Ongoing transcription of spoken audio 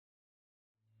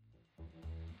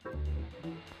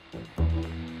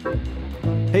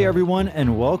Hey everyone,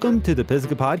 and welcome to the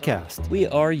Pisgah Podcast. We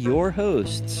are your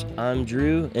hosts. I'm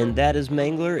Drew, and that is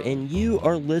Mangler, and you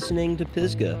are listening to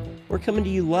Pisgah. We're coming to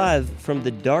you live from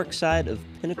the dark side of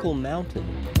Pinnacle Mountain.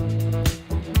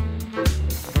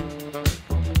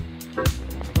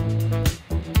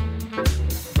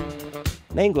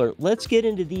 Mangler, let's get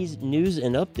into these news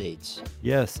and updates.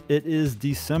 Yes, it is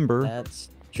December. That's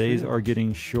true. Days are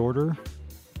getting shorter,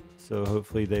 so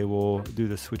hopefully they will do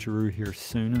the switcheroo here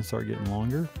soon and start getting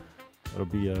longer. That'll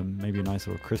be maybe a nice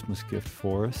little Christmas gift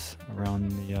for us around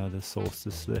the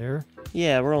solstice there.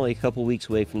 Yeah, we're only a couple weeks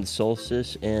away from the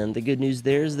solstice, and the good news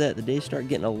there is that the days start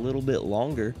getting a little bit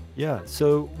longer. Yeah,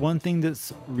 so one thing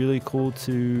that's really cool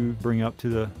to bring up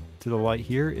to the light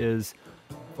here is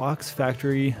Fox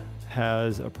Factory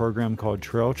has a program called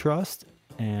Trail Trust,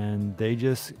 and they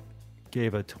just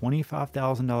gave a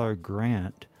 $25,000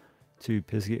 grant to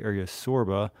Pisgah area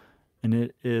Sorba, and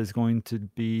it is going to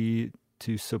be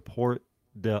to support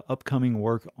the upcoming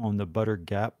work on the Butter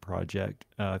Gap project.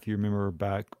 If you remember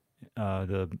back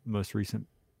the most recent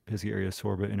Pisgah area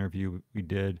Sorba interview we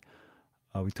did,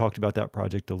 we talked about that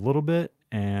project a little bit,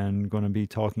 and going to be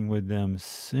talking with them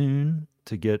soon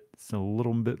to get a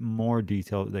little bit more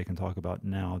detail that they can talk about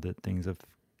now that things have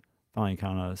finally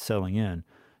kind of settling in.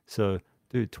 So,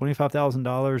 dude,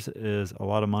 $25,000 is a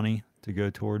lot of money to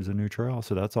go towards a new trail,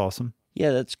 so that's awesome.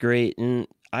 Yeah, that's great. And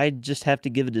I just have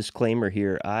to give a disclaimer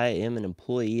here. I am an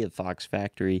employee at Fox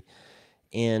Factory,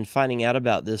 and finding out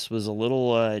about this was a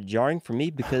little jarring for me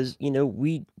because,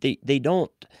 they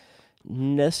don't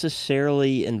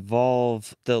necessarily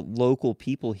involve the local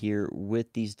people here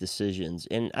with these decisions.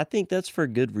 And I think that's for a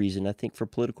good reason. I think for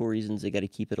political reasons, they got to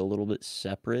keep it a little bit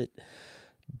separate.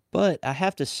 But I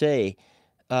have to say,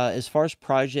 as far as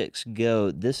projects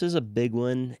go, this is a big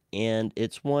one, and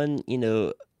it's one,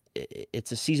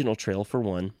 it's a seasonal trail for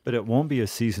one. But it won't be a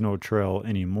seasonal trail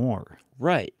anymore.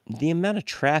 Right. The amount of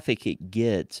traffic it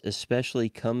gets, especially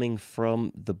coming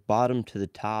from the bottom to the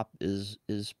top, is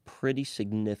pretty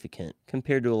significant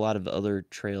compared to a lot of other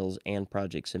trails and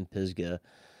projects in Pisgah.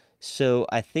 So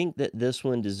I think that this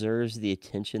one deserves the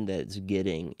attention that it's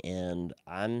getting, and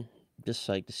I'm just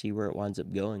psyched to see where it winds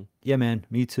up going. Yeah, man,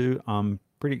 me too. I'm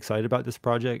pretty excited about this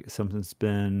project. It's something that's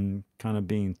been kind of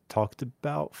being talked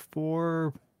about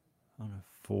for, I don't know,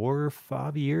 4 or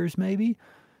 5 years maybe.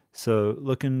 So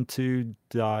looking to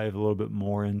dive a little bit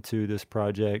more into this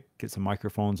project, get some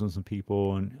microphones on some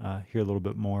people, and hear a little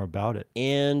bit more about it.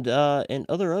 And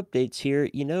other updates here,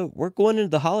 we're going into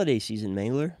the holiday season,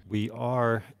 Mangler. We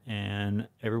are, and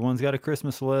everyone's got a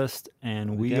Christmas list,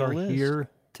 and we got a are list. here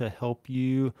to help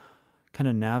you kind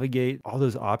of navigate all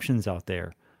those options out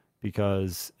there.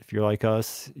 Because if you're like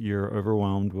us, you're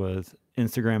overwhelmed with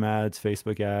Instagram ads,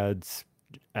 Facebook ads,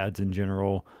 ads in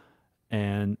general.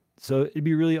 And so it'd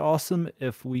be really awesome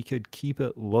if we could keep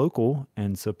it local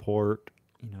and support,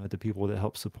 the people that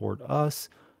help support us.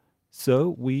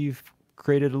 So we've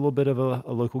created a little bit of a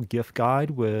local gift guide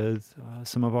with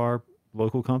some of our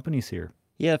local companies here.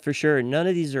 Yeah, for sure. None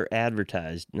of these are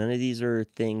advertised. None of these are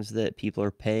things that people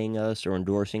are paying us or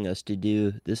endorsing us to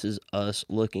do. This is us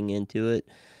looking into it,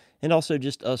 and also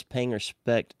just us paying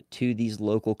respect to these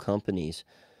local companies.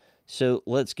 So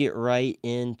let's get right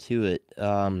into it.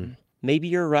 Maybe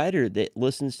you're a rider that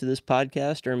listens to this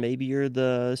podcast, or maybe you're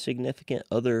the significant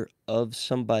other of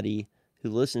somebody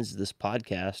who listens to this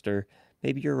podcast, or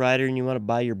maybe you're a rider and you want to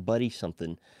buy your buddy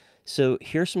something. So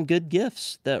here's some good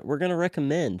gifts that we're going to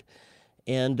recommend.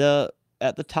 And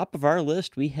at the top of our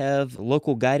list, we have a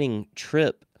local guiding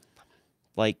trip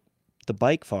like the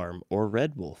Bike Farm or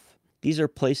Red Wolf. These are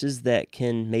places that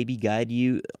can maybe guide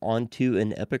you onto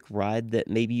an epic ride that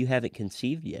maybe you haven't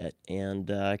conceived yet, and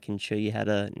can show you how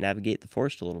to navigate the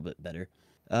forest a little bit better.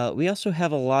 We also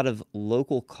have a lot of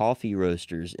local coffee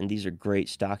roasters, and these are great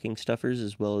stocking stuffers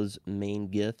as well as main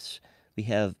gifts. We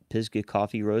have Pisgah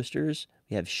Coffee Roasters,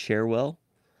 we have Sharewell,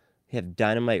 we have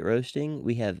Dynamite Roasting,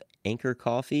 we have Anchor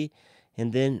Coffee,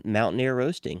 and then Mountain Air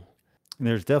Roasting. And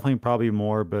there's definitely probably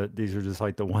more, but these are just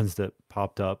like the ones that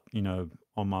popped up,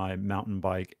 on my mountain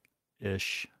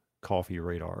bike-ish coffee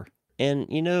radar. And,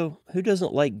 who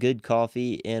doesn't like good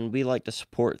coffee? And we like to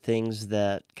support things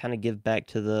that kind of give back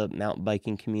to the mountain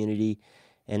biking community.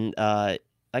 And I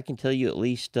can tell you at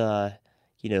least,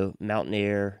 Mountain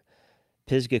Air,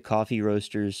 Pisgah Coffee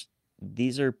Roasters,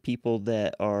 these are people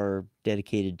that are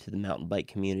dedicated to the mountain bike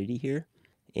community here.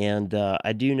 And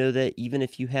I do know that even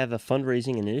if you have a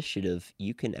fundraising initiative,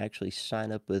 you can actually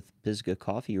sign up with Pisgah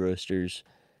Coffee Roasters,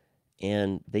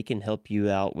 and they can help you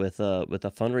out with a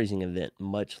fundraising event,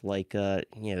 much like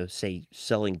say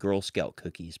selling Girl Scout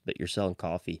cookies, but you're selling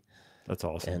coffee. That's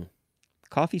awesome. And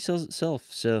coffee sells itself,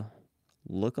 so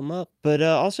look them up. But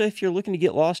also, if you're looking to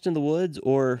get lost in the woods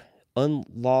or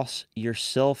unlost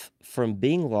yourself from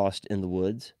being lost in the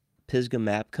woods, Pisgah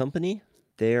Map Company.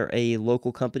 They're a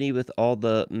local company with all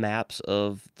the maps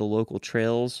of the local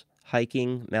trails,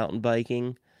 hiking, mountain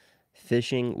biking,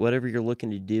 fishing, whatever you're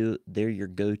looking to do, they're your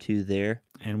go-to there.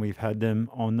 And we've had them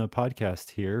on the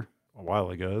podcast here a while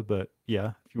ago. But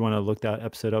yeah, if you want to look that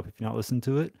episode up, if you're not listening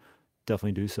to it,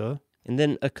 definitely do so. And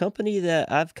then a company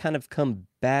that I've kind of come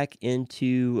back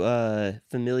into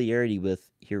familiarity with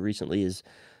here recently is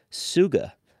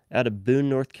Suga out of Boone,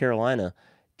 North Carolina.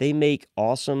 They make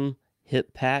awesome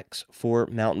hip packs for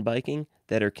mountain biking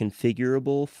that are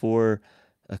configurable for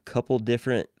a couple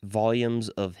different volumes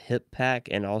of hip pack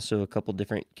and also a couple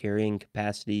different carrying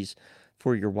capacities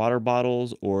for your water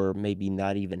bottles or maybe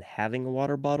not even having a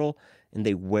water bottle. And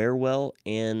they wear well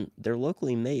and they're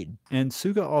locally made. And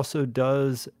Suga also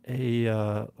does a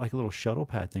like a little shuttle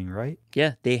pad thing, right?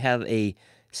 Yeah, they have a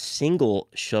single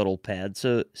shuttle pad.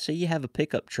 So, say you have a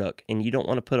pickup truck and you don't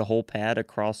want to put a whole pad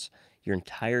across your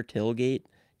entire tailgate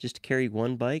just to carry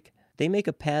one bike. They make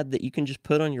a pad that you can just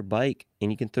put on your bike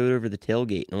and you can throw it over the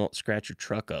tailgate and it won't scratch your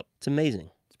truck up. It's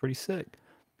amazing. It's pretty sick.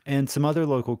 And some other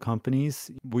local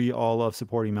companies, we all love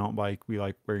supporting mountain bike. We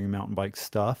like wearing mountain bike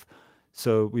stuff.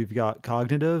 So we've got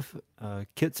Cognitive,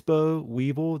 Kitspo,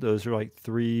 Weevil. Those are like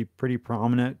three pretty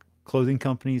prominent clothing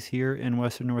companies here in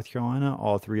Western North Carolina.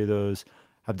 All three of those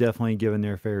have definitely given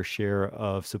their fair share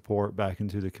of support back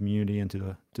into the community and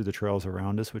to the trails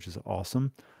around us, which is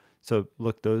awesome. So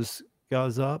look those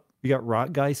guys up. We got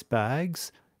Rockgeist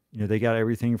bags. They got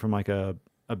everything from like a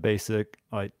basic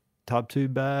like top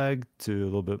tube bag to a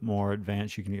little bit more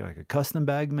advanced. You can get like a custom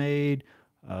bag made,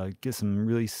 get some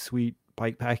really sweet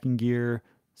bike packing gear.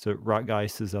 So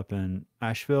Rockgeist is up in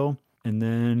Asheville. And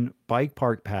then bike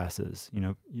park passes.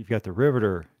 You've got the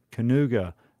Riveter,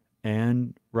 Canoga,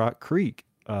 and Rock Creek,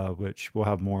 which we'll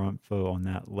have more info on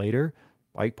that later.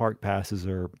 Bike park passes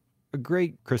are a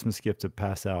great Christmas gift to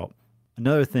pass out.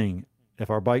 Another thing, if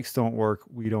our bikes don't work,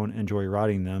 we don't enjoy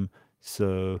riding them.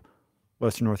 So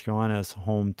Western North Carolina is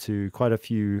home to quite a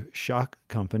few shock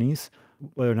companies,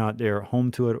 whether or not they're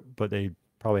home to it, but they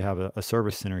probably have a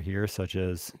service center here, such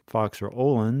as Fox or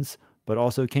Olin's, but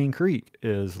also Cane Creek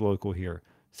is local here.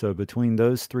 So between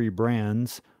those three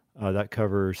brands, that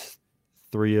covers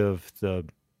three of the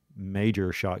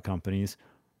major shock companies.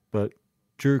 But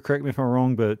Drew, correct me if I'm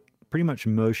wrong, but pretty much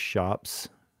most shops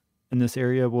in this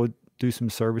area will do some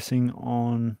servicing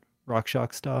on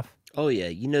RockShox stuff. Oh, yeah,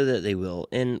 you know that they will.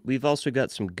 And we've also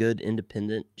got some good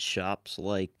independent shops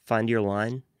like Find Your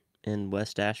Line in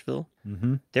West Asheville.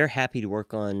 Mm-hmm. They're happy to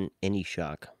work on any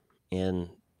shock, and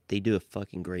they do a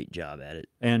fucking great job at it.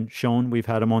 And Sean, we've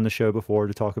had him on the show before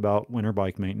to talk about winter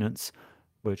bike maintenance,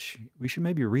 which we should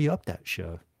maybe re-up that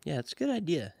show. Yeah, it's a good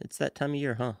idea. It's that time of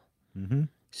year, huh? Mm-hmm.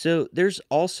 So there's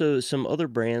also some other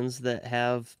brands that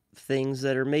have things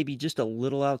that are maybe just a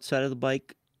little outside of the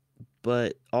bike,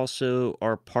 but also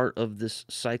are part of this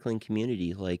cycling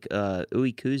community, like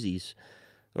Uwe Koozies,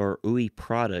 or Uwe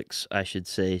Products, I should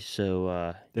say.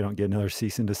 So they don't get another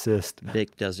cease and desist.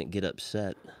 Vic doesn't get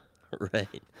upset,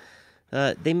 right?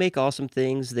 They make awesome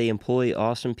things. They employ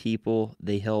awesome people.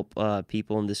 They help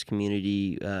people in this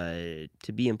community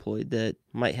to be employed that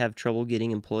might have trouble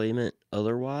getting employment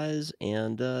otherwise.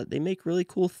 And they make really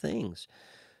cool things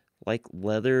like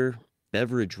leather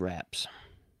beverage wraps.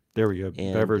 There we go.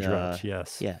 And, beverage wraps,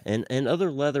 yes. Yeah, and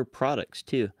other leather products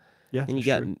too. Yeah. And you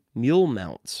got mule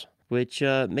mounts, which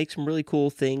make some really cool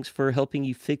things for helping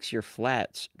you fix your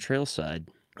flats trailside.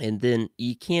 And then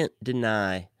you can't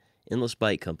deny Endless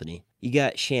Bike Company. You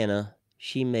got Shanna.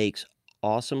 She makes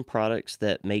awesome products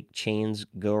that make chains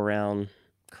go around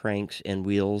cranks and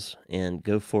wheels and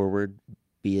go forward,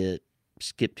 be it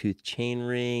skip tooth chain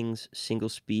rings, single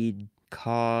speed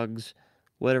cogs,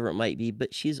 whatever it might be.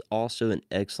 But she's also an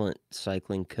excellent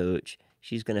cycling coach.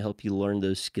 She's going to help you learn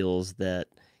those skills that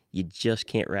you just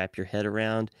can't wrap your head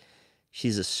around.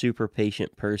 She's a super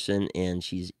patient person, and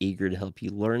she's eager to help you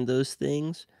learn those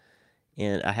things.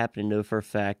 And I happen to know for a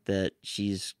fact that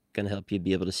she's going to help you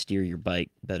be able to steer your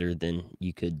bike better than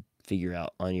you could figure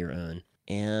out on your own.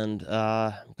 And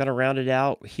I'm going to round it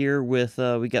out here with,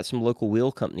 we got some local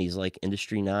wheel companies like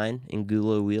Industry 9 and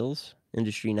Gulo Wheels.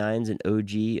 Industry 9's an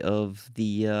OG of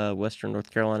the Western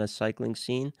North Carolina cycling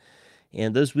scene.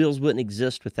 And those wheels wouldn't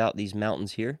exist without these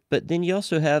mountains here. But then you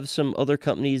also have some other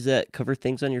companies that cover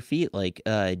things on your feet, like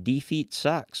D-Feet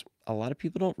Socks. A lot of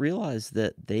people don't realize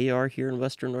that they are here in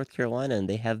Western North Carolina, and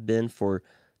they have been for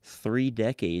 3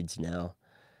 decades now.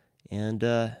 And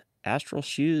Astral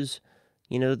Shoes,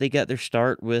 they got their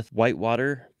start with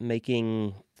Whitewater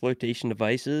making flotation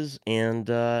devices, and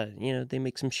they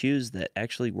make some shoes that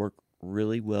actually work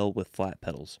really well with flat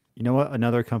pedals. You know what?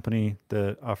 Another company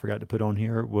that I forgot to put on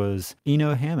here was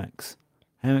Eno hammocks.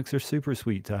 Hammocks are super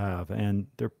sweet to have, and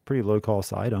they're pretty low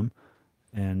cost item.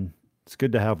 And it's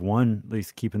good to have one at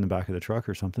least keep in the back of the truck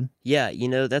or something. Yeah,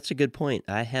 that's a good point.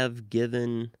 I have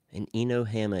given an Eno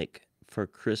hammock for a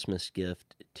Christmas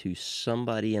gift to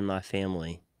somebody in my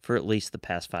family for at least the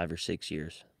past 5 or 6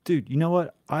 years. Dude, you know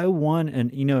what? I won an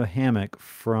Eno hammock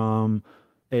from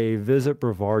a Visit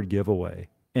Brevard giveaway.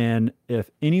 And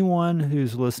if anyone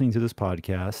who's listening to this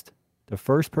podcast, the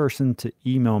first person to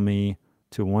email me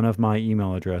to one of my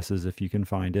email addresses, if you can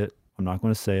find it, I'm not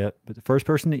going to say it, but the first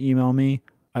person to email me,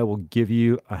 I will give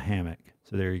you a hammock.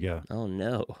 So there you go. Oh,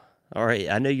 no. All right.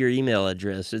 I know your email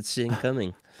address. It's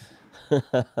incoming.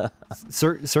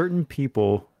 Certain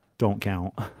people don't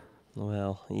count.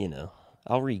 Well,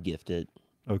 I'll re-gift it.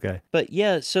 Okay. But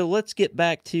yeah, so let's get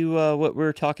back to what we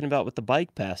were talking about with the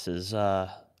bike passes.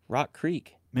 Rock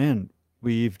Creek. Man,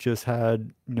 we've just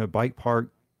had, bike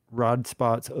park rod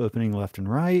spots opening left and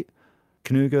right.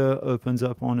 Canuga opens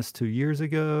up on us 2 years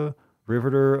ago.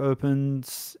 Riveter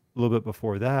opens a little bit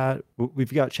before that.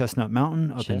 We've got Chestnut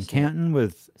Mountain up in Canton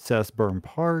with Sethburn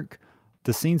Park.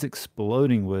 The scene's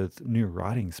exploding with new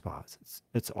riding spots.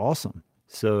 It's awesome.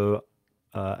 So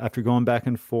after going back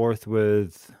and forth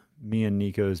with me and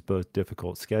Nico's both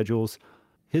difficult schedules,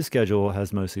 his schedule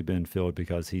has mostly been filled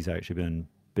because he's actually been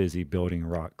busy building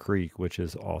Rock Creek, which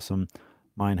is awesome.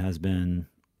 Mine has been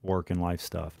work and life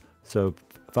stuff. So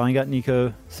finally got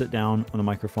Nico sit down on the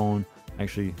microphone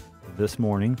actually this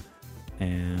morning,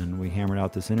 and we hammered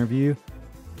out this interview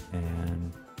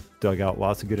and dug out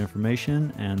lots of good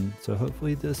information. And so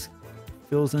hopefully this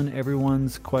fills in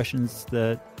everyone's questions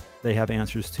that they have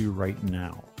answers to right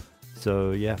now.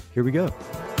 So yeah, here we go.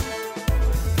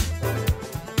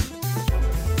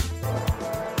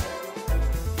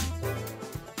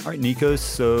 All right, Nikos,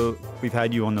 so we've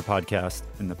had you on the podcast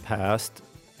in the past,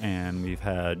 and we've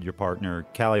had your partner,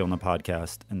 Callie, on the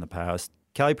podcast in the past.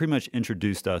 Callie pretty much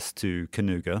introduced us to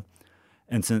Canuga,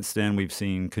 and since then we've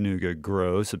seen Canuga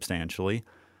grow substantially.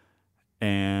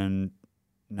 And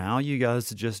now you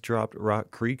guys just dropped Rock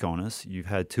Creek on us. You've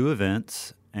had 2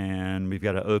 events, and we've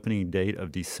got an opening date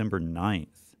of December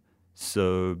 9th.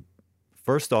 So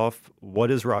first off, what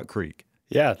is Rock Creek?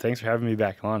 Yeah, thanks for having me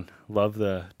back on. Love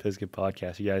the Pisgah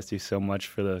podcast. You guys do so much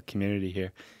for the community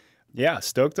here. Yeah,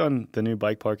 stoked on the new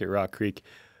bike park at Rock Creek.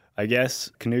 I guess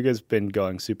Canuga's been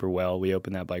going super well. We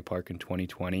opened that bike park in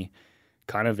 2020,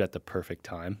 kind of at the perfect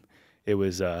time. It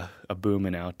was a boom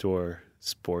in outdoor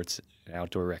sports and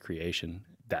outdoor recreation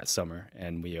that summer,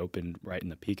 and we opened right in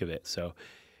the peak of it. So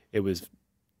it was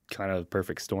kind of the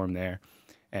perfect storm there.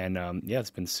 And it's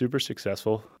been super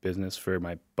successful business for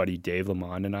my buddy Dave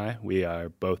Lamond and I. We are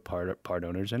both part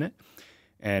owners in it.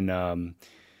 And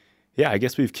I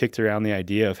guess we've kicked around the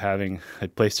idea of having a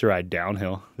place to ride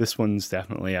downhill. This one's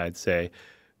definitely, I'd say,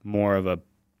 more of a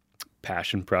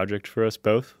passion project for us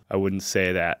both. I wouldn't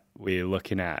say that we're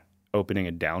looking at opening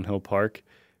a downhill park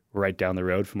right down the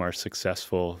road from our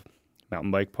successful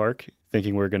mountain bike park,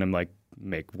 thinking we're going to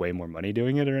make way more money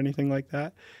doing it or anything like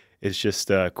that. It's just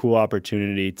a cool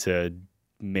opportunity to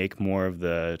make more of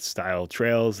the style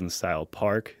trails and style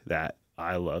park that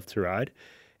I love to ride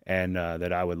and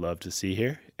that I would love to see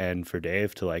here. And for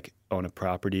Dave to own a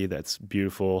property that's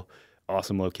beautiful,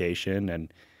 awesome location,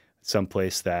 and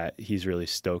someplace that he's really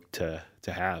stoked to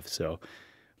have. So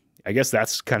I guess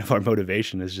that's kind of our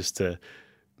motivation, is just to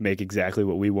make exactly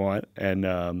what we want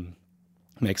and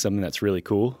make something that's really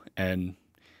cool. And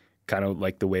kind of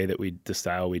like the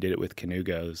style we did it with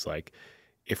Canuga is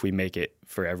if we make it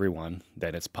for everyone,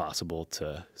 then it's possible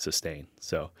to sustain.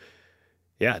 So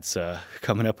yeah, it's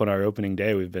coming up on our opening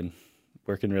day. We've been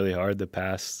working really hard the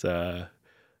past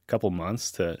couple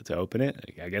months to open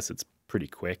it. I guess it's pretty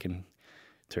quick in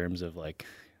terms of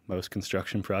most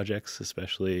construction projects,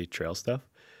 especially trail stuff.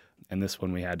 And this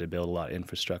one we had to build a lot of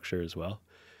infrastructure as well.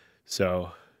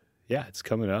 So yeah, it's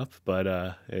coming up,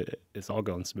 but it's all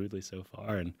going smoothly so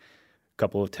far. And a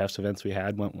couple of test events we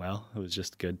had went well. It was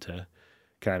just good to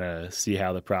kind of see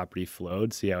how the property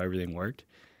flowed, see how everything worked.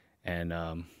 And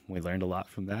we learned a lot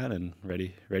from that and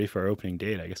ready for our opening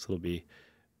date. I guess it'll be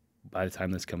by the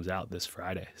time this comes out this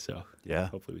Friday. So yeah,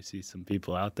 hopefully we see some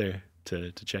people out there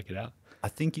to check it out. I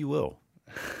think you will.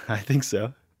 I think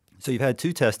so. So you've had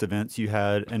 2 test events. You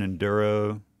had an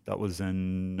enduro that was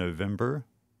in November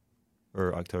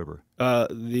or October?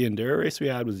 The enduro race we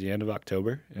had was the end of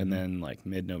October, and then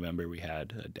mid-November we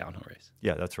had a downhill race.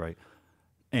 Yeah, that's right.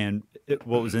 And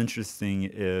what was interesting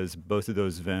is both of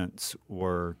those events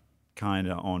were kind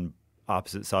of on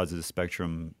opposite sides of the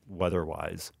spectrum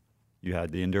weather-wise. You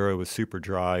had the enduro was super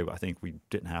dry. I think we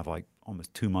didn't have like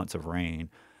almost 2 months of rain,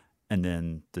 and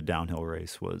then the downhill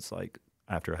race was like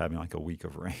after having like a week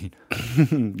of rain.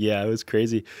 Yeah, it was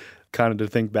crazy. Kind of to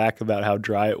think back about how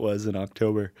dry it was in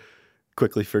October.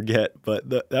 Quickly forget, but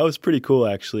that was pretty cool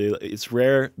actually. It's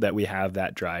rare that we have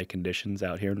that dry conditions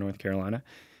out here in North Carolina,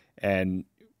 and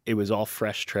it was all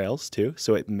fresh trails too,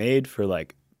 so it made for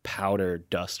like powder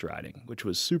dust riding, which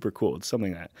was super cool. It's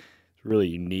something that's really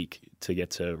unique to get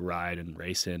to ride and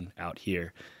race in out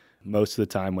here. Most of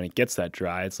the time when it gets that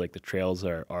dry, it's like the trails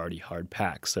are already hard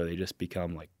packed, so they just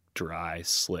become like dry,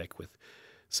 slick with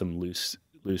some loose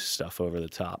stuff over the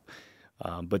top.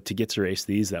 But to get to race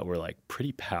these that were like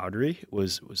pretty powdery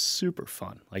was super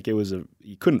fun. Like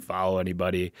you couldn't follow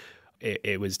anybody.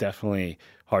 It was definitely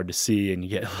hard to see, and you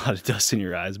get a lot of dust in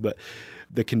your eyes. But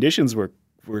the conditions were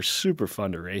super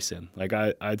fun to race in. Like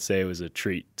I'd say it was a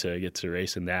treat to get to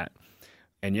race in that.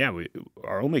 And yeah,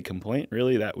 our only complaint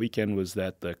really that weekend was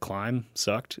that the climb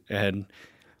sucked. And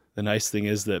the nice thing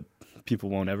is that people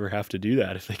won't ever have to do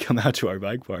that if they come out to our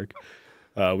bike park.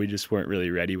 We just weren't really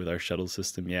ready with our shuttle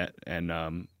system yet,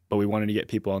 but we wanted to get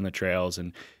people on the trails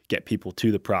and get people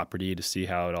to the property to see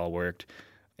how it all worked.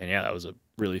 And yeah, that was a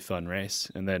really fun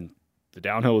race. And then the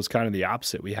downhill was kind of the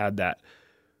opposite. We had that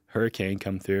hurricane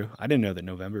come through. I didn't know that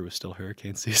November was still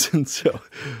hurricane season, so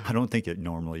I don't think it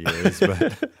normally is,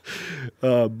 but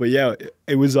but yeah,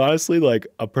 it was honestly like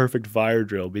a perfect fire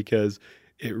drill because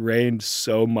it rained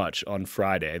so much on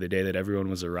Friday, the day that everyone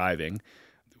was arriving.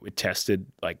 We tested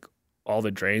like all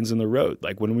the drains in the road.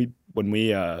 Like when we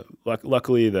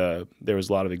luckily there was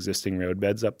a lot of existing road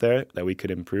beds up there that we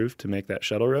could improve to make that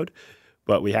shuttle road,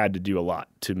 but we had to do a lot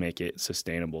to make it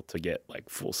sustainable to get like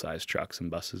full size trucks and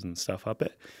buses and stuff up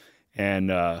it.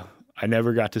 And I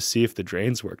never got to see if the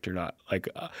drains worked or not. Like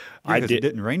it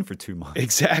didn't rain for 2 months.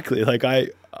 Exactly. Like I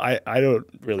don't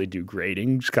really do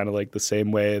grading, just kind of like the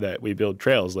same way that we build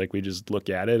trails. Like we just look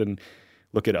at it and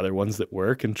look at other ones that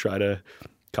work and try to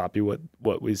copy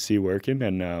what we see working.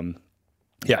 And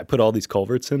yeah, I put all these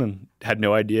culverts in and had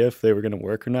no idea if they were going to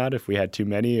work or not, if we had too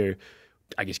many, or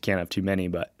I guess you can't have too many,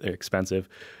 but they're expensive,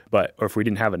 or if we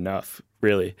didn't have enough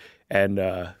really. And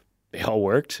they all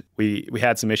worked. We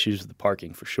had some issues with the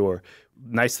parking for sure.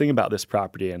 Nice thing about this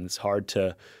property, and it's hard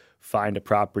to find a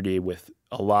property with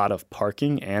a lot of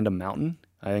parking and a mountain.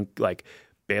 I think like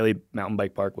Bailey Mountain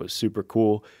Bike Park was super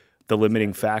cool. The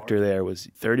limiting factor there was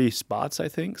 30 spots, I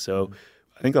think. So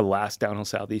I think the last Downhill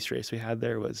Southeast race we had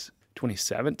there was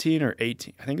 2017 or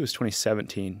 18. I think it was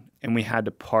 2017. And we had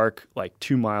to park like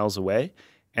 2 miles away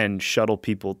and shuttle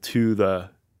people to the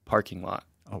parking lot.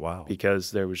 Oh, wow.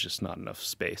 Because there was just not enough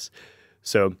space.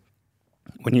 So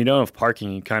when you don't have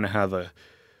parking, you kind of have a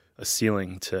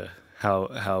ceiling to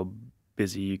how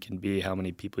busy you can be, how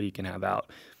many people you can have out.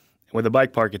 And with a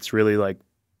bike park, it's really like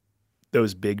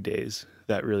those big days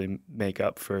that really make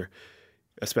up for,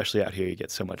 especially out here, you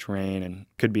get so much rain, and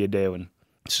could be a day when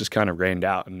it's just kind of rained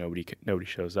out and nobody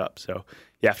shows up. So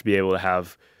you have to be able to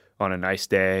have, on a nice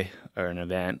day or an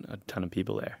event, a ton of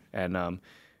people there. And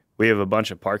we have a bunch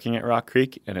of parking at Rock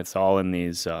Creek, and it's all in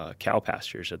these cow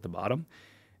pastures at the bottom.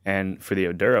 And for the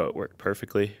Enduro, it worked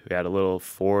perfectly. We had a little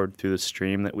ford through the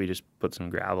stream that we just put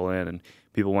some gravel in, and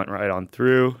people went right on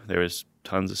through. There was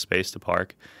tons of space to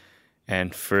park.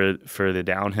 And for the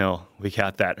downhill, we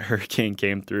got that hurricane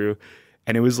came through,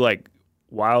 and it was like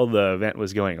while the event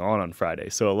was going on Friday.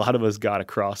 So a lot of us got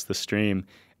across the stream,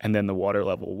 and then the water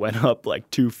level went up like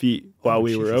 2 feet while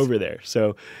we were over there.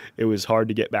 So it was hard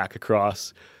to get back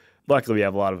across. Luckily, we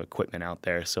have a lot of equipment out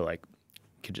there, so like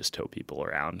could just tow people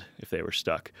around if they were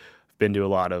stuck. I've been to a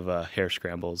lot of hare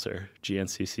scrambles or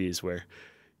GNCCs where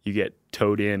you get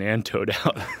towed in and towed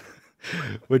out,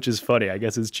 which is funny. I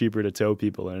guess it's cheaper to tow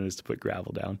people than it is to put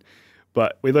gravel down.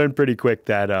 But we learned pretty quick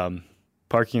that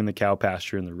parking in the cow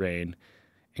pasture in the rain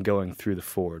and going through the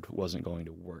ford wasn't going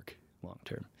to work long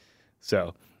term.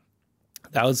 So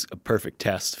that was a perfect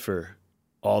test for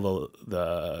all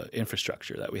the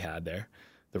infrastructure that we had there.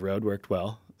 The road worked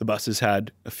well. The buses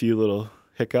had a few little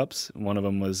hiccups. One of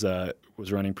them was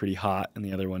running pretty hot, and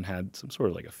the other one had some sort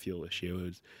of like a fuel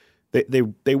issue.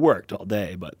 They worked all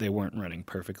day, but they weren't running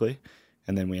perfectly.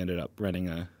 And then we ended up renting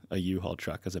a U-Haul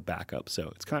truck as a backup.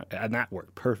 So it's and that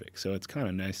worked perfect. So it's kind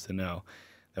of nice to know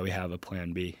that we have a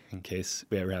plan B in case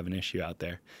we ever have an issue out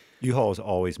there. U-Hauls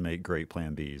always make great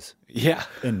plan Bs. Yeah.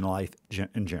 In life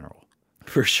in general.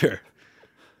 For sure.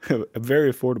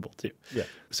 Very affordable too. Yeah.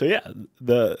 So yeah,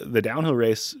 the downhill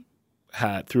race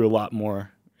threw a lot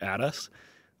more at us,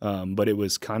 but it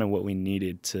was kind of what we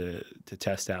needed to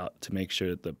test out to make sure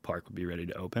that the park would be ready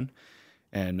to open.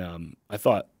 And I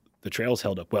thought the trails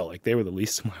held up well. Like they were the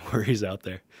least of my worries out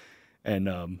there.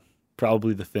 And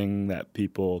probably the thing that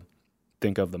people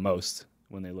think of the most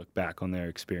when they look back on their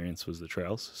experience was the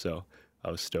trails. So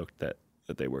I was stoked that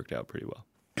they worked out pretty well.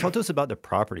 Talk to us about the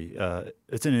property.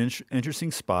 It's an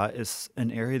interesting spot. It's an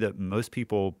area that most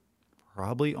people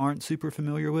probably aren't super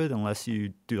familiar with unless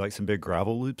you do like some big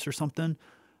gravel loops or something.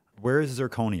 Where is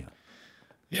Zirconia?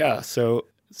 Yeah, so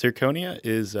Zirconia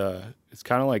is it's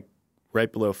kind of like right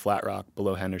below Flat Rock,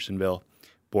 below Hendersonville,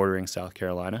 bordering South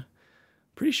Carolina.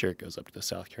 Pretty sure it goes up to the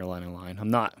South Carolina line. I'm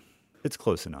not. It's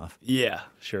close enough. Yeah,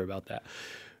 sure about that.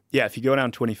 Yeah, if you go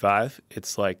down 25,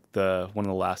 it's like one of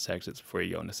the last exits before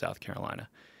you go into South Carolina.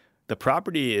 The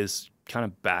property is kind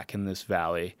of back in this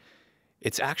valley.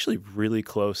 It's actually really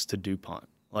close to DuPont.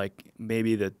 Like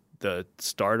maybe the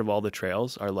start of all the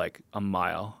trails are like a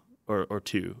mile or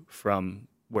two from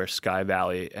where Sky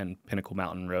Valley and Pinnacle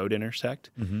Mountain Road intersect.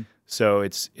 Mm-hmm. So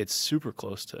it's super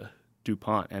close to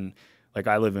DuPont. And like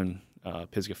I live in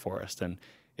Pisgah Forest, and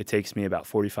it takes me about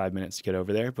 45 minutes to get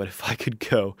over there. But if I could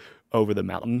go over the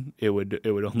mountain, it would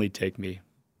only take me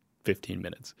 15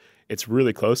 minutes. It's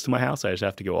really close to my house. I just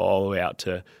have to go all the way out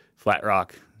to Flat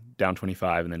Rock, down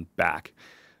 25, and then back.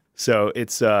 So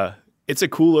it's a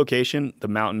cool location. The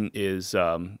mountain is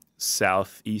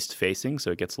southeast facing,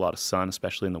 so it gets a lot of sun,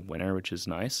 especially in the winter, which is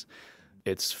nice.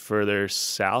 It's further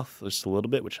south just a little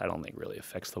bit, which I don't think really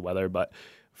affects the weather, but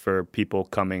for people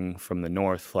coming from the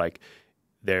north, like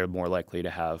they're more likely to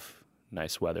have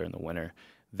nice weather in the winter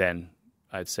than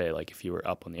I'd say like if you were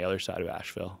up on the other side of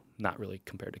Asheville. Not really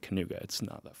compared to Canoga. It's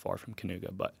not that far from Canoga,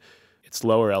 but it's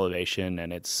lower elevation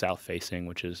and it's south facing,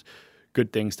 which is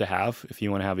good things to have if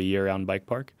you want to have a year-round bike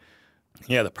park.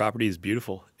 Yeah, the property is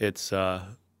beautiful. It's I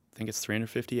think it's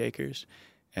 350 acres,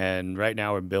 and right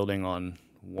now we're building on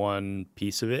one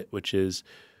piece of it, which is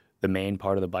the main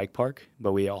part of the bike park,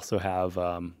 but we also have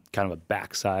kind of a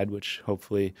backside, which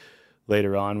hopefully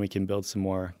later on we can build some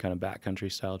more kind of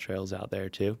backcountry style trails out there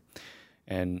too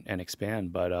and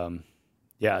expand. But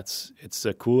yeah, it's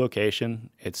a cool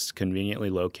location. It's conveniently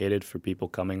located for people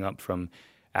coming up from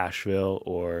Asheville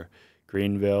or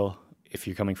Greenville. If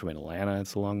you're coming from Atlanta,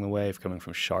 it's along the way. If you're coming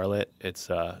from Charlotte, it's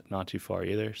not too far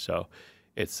either. So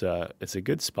it's a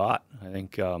good spot. I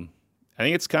think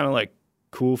it's kind of like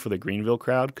cool for the Greenville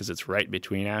crowd because it's right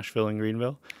between Asheville and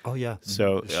Greenville. Oh yeah,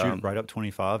 so shoot right up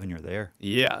 25 and you're there.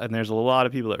 Yeah, and there's a lot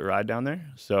of people that ride down there.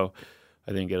 So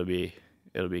I think it'll be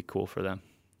cool for them.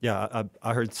 Yeah,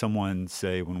 I heard someone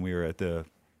say when we were at the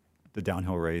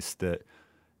downhill race that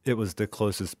it was the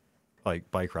closest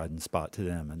like bike riding spot to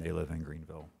them, and they live in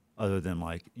Greenville, other than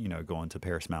like going to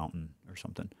Paris Mountain or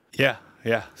something. Yeah.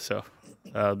 So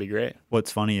that'll be great.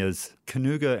 What's funny is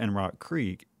Canoga and Rock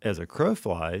Creek, as a crow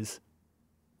flies,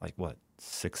 like what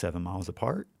 6-7 miles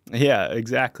apart. Yeah,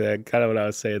 exactly. Kind of what I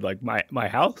was saying. Like my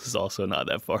house is also not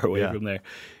that far away from there.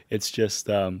 It's just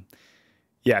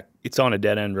it's on a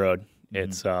dead end road.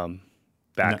 It's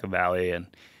back a valley, and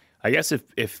I guess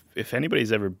if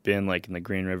anybody's ever been like in the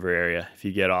Green River area, if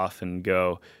you get off and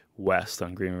go west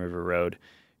on Green River Road, it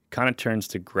kind of turns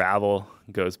to gravel,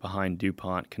 goes behind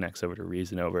DuPont, connects over to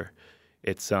Reasonover.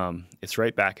 It's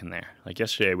right back in there. Like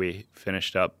yesterday, we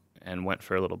finished up and went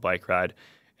for a little bike ride,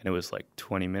 and it was like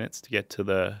 20 minutes to get to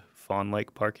the Fawn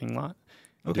Lake parking lot.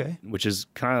 Okay, which is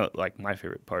kind of like my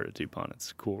favorite part of DuPont.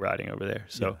 It's cool riding over there.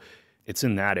 So it's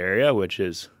in that area, which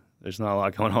is. There's not a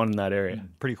lot going on in that area.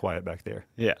 Pretty quiet back there.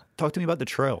 Yeah. Talk to me about the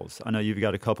trails. I know you've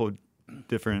got a couple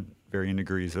different varying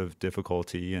degrees of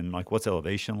difficulty and like what's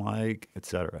elevation like, et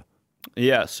cetera.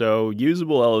 Yeah. So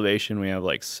usable elevation, we have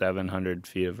like 700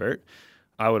 feet of vert.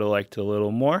 I would have liked a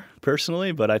little more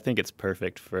personally, but I think it's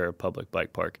perfect for a public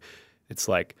bike park. It's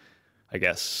like, I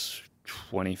guess,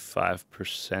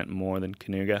 25% more than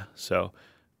Canoga. So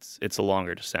it's a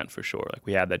longer descent for sure. Like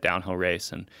we had that downhill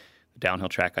race, and the downhill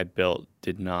track I built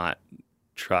did not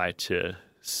try to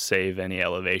save any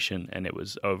elevation, and it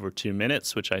was over 2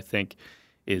 minutes, which I think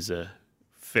is a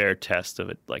fair test of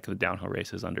it. Like the downhill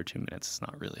race is under 2 minutes. It's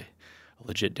not really a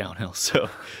legit downhill. So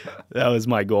that was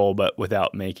my goal, but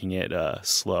without making it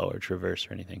slow or traverse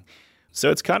or anything. So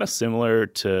it's kind of similar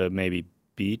to maybe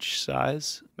beach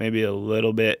size, maybe a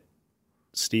little bit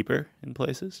steeper in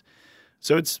places.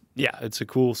 So it's a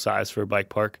cool size for a bike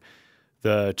park.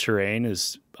 The terrain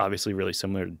is obviously really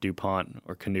similar to DuPont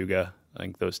or Canoga. I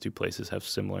think those two places have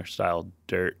similar style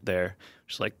dirt there,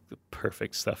 just like the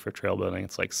perfect stuff for trail building.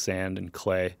 It's like sand and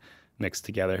clay mixed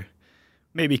together.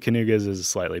 Maybe Canoga's is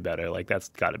slightly better. Like that's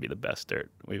got to be the best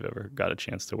dirt we've ever got a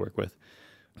chance to work with.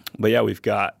 But yeah, we've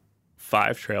got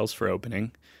 5 trails for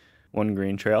opening. One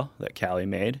green trail that Callie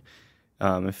made.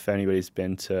 If anybody's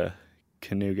been to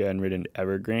Canoga and ridden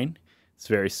Evergreen, It's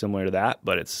very similar to that,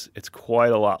 but it's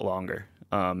quite a lot longer.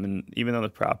 And even though the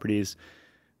property is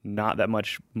not that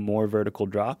much more vertical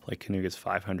drop, like Kanuga's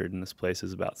 500 and this place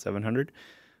is about 700,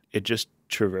 it just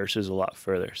traverses a lot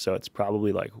further. So it's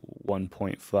probably like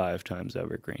 1.5 times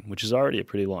Evergreen, which is already a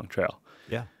pretty long trail.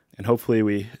 Yeah. And hopefully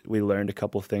we learned a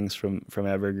couple things from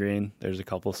Evergreen. There's a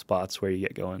couple spots where you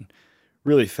get going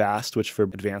really fast, which for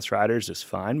advanced riders is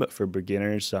fine, but for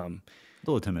beginners, A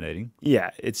little intimidating.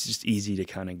 yeah, it's just easy to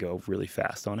kind of go really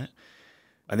fast on it.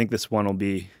 I think this one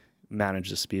will manage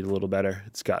the speed a little better.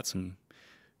 It's got some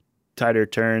tighter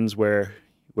turns where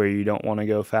you don't want to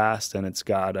go fast, and it's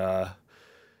got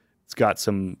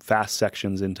some fast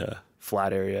sections into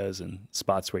flat areas and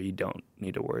spots where you don't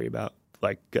need to worry about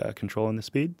controlling the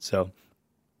speed. So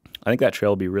I think that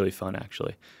trail will be really fun,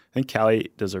 actually. I think Cali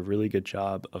does a really good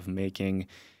job of making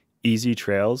easy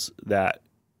trails that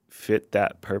fit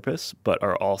that purpose, but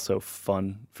are also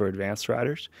fun for advanced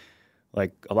riders.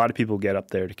 Like, a lot of people get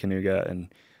up there to Kanuga,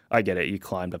 and I get it. You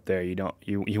climbed up there. You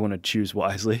want to choose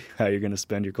wisely how you're going to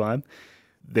spend your climb.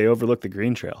 They overlook the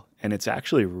green trail, and it's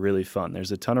actually really fun.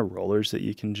 There's a ton of rollers that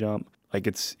you can jump. Like,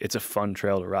 it's a fun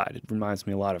trail to ride. It reminds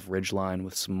me a lot of Ridgeline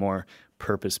with some more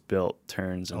purpose-built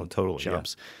turns and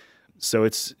jumps. Yeah. So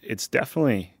it's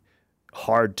definitely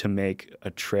hard to make a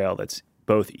trail that's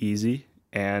both easy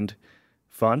and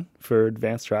fun for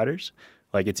advanced riders.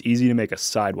 Like, it's easy to make a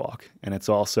sidewalk, and it's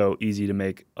also easy to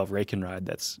make a rake and ride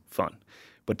that's fun.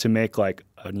 But to make like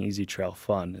an easy trail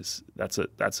fun that's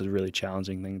a really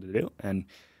challenging thing to do. And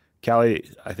Callie,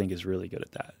 I think, is really good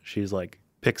at that. She's like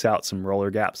picks out some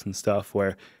roller gaps and stuff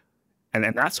where, and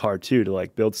that's hard too, to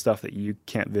like build stuff that you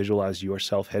can't visualize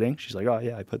yourself hitting. She's like, oh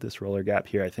yeah, I put this roller gap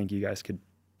here. I think you guys could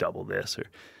double this, or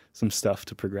some stuff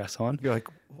to progress on. You're like,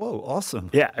 whoa, awesome.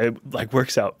 Yeah, it like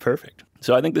works out perfect.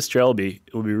 So I think this trail will be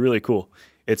really cool.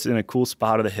 It's in a cool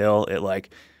spot of the hill. It like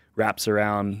wraps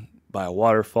around by a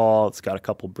waterfall. It's got a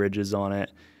couple bridges on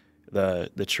it.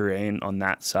 The terrain on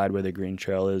that side where the green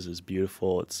trail is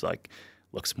beautiful. It's like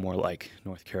looks more like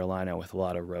North Carolina with a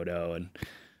lot of roto, and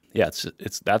yeah,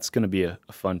 that's going to be a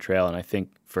fun trail, and I think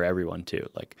for everyone too.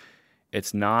 Like,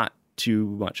 it's not too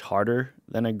much harder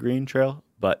than a green trail,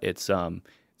 but it's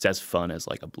as fun as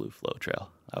like a Blue Flow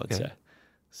trail, I would say.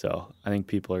 So I think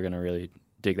people are going to really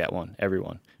dig that one.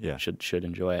 Everyone should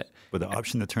enjoy it. With the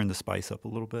option to turn the spice up a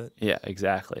little bit. Yeah,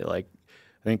 exactly. Like,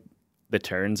 I think the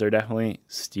turns are definitely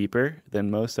steeper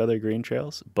than most other green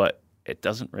trails, but it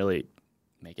doesn't really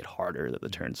make it harder that the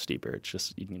turn's steeper. It's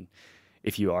just, you can,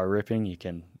 if you are ripping, you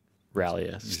can rally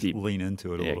a steep. Lean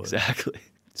into it a little exactly. Bit.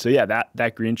 So yeah,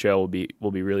 that green trail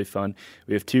will be really fun.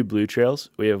 We have 2 blue trails.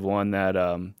 We have one that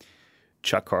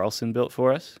Chuck Carlson built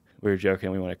for us. We were joking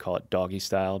we want to call it doggy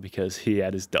style because he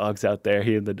had his dogs out there.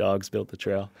 He and the dogs built the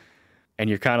trail. And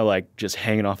you're kind of like just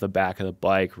hanging off the back of the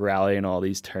bike, rallying all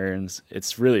these turns.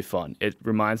 It's really fun. It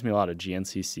reminds me a lot of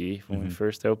GNCC when we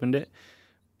first opened it.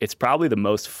 It's probably the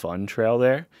most fun trail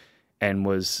there and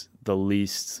was the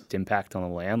least impact on the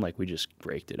land. Like, we just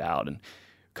braked it out and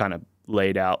kind of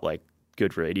laid out like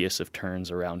good radius of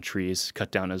turns around trees,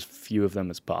 cut down as few of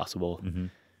them as possible,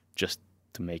 just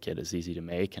to make it as easy to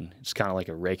make. And it's kind of like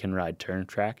a rake and ride turn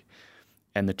track.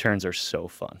 And the turns are so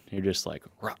fun. You're just like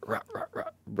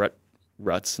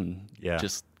ruts and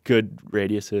just good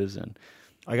radiuses. And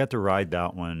I got to ride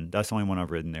that one. That's the only one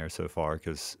I've ridden there so far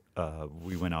because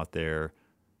we went out there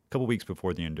a couple weeks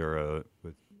before the Enduro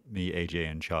with me, AJ,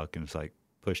 and Chuck, and it's like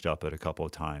pushed up it a couple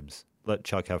of times. Let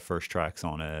Chuck have first tracks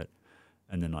on it.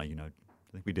 And then, I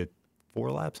think we did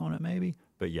 4 laps on it maybe.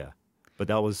 But yeah, but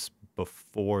that was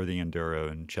before the Enduro,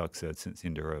 and Chuck said since the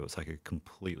Enduro, it's like a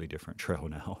completely different trail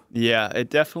now. Yeah, it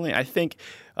definitely, I think,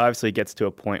 obviously it gets to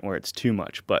a point where it's too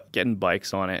much, but getting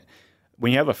bikes on it,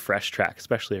 when you have a fresh track,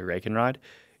 especially a rake and ride,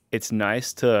 it's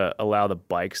nice to allow the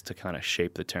bikes to kind of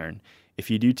shape the turn. If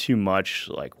you do too much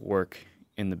like work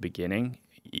in the beginning,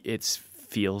 it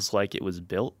feels like it was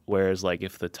built, whereas like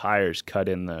if the tires cut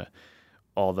in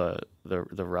all the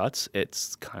ruts,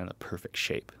 it's kind of the perfect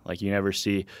shape. Like, you never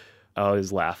see, I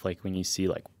always laugh like when you see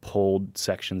like poled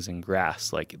sections in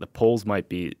grass, like the poles might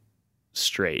be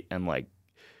straight and like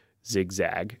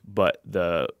zigzag, but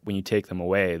when you take them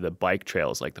away, the bike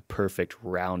trail is like the perfect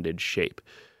rounded shape.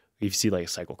 You see like a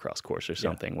cyclocross course or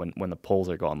something when the poles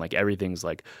are gone, like everything's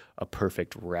like a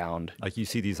perfect round. Like you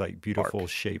see these like beautiful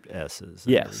shaped S's.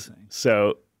 Yes. Everything.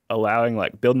 So allowing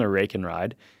like building a rake and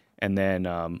ride and then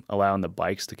allowing the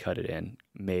bikes to cut it in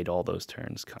made all those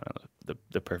turns kind of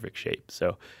the perfect shape.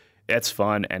 So it's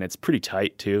fun and it's pretty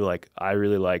tight too. Like, I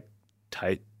really like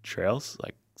tight trails.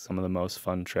 Like, some of the most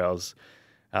fun trails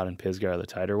out in Pisgah are the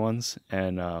tighter ones.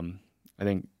 And I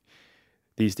think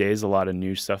these days a lot of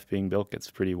new stuff being built gets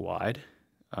pretty wide.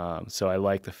 So I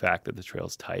like the fact that the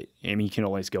trail's tight. I mean, you can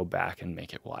always go back and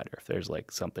make it wider if there's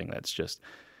like something that's just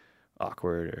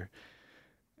awkward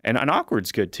and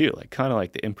awkward's good too. Like kind of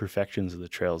like the imperfections of the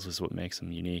trails is what makes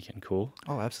them unique and cool.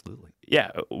 Oh, absolutely. Yeah,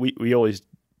 we always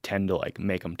tend to like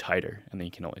make them tighter, and then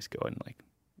you can always go and like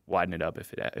widen it up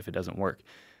if it doesn't work.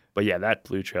 But yeah, that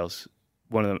blue trail's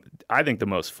one of the, I think, the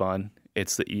most fun.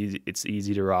 It's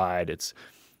easy to ride. It's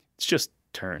just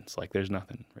turns. Like there's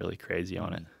nothing really crazy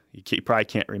on it. You probably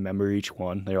can't remember each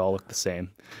one. They all look the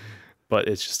same, but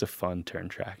it's just a fun turn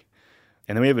track.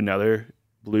 And then we have another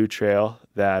blue trail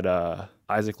that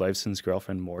Isaac Lifeson's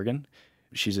girlfriend, Morgan,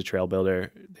 she's a trail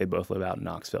builder. They both live out in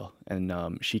Knoxville. And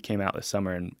she came out this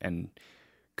summer and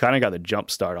kind of got the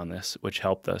jump start on this, which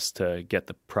helped us to get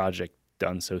the project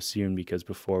done so soon, because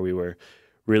before we were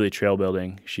really trail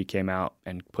building, she came out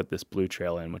and put this blue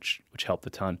trail in, which helped a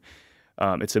ton.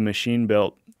 It's a machine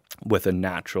built with a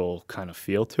natural kind of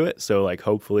feel to it. So like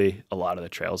hopefully a lot of the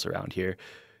trails around here,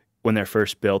 when they're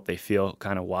first built, they feel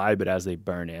kind of wide, but as they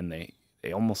burn in, they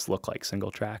almost look like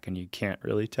single track, and you can't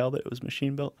really tell that it was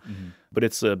machine built. Mm-hmm. But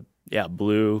it's a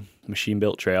blue machine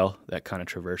built trail that kind of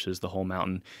traverses the whole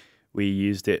mountain. We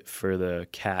used it for the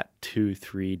Cat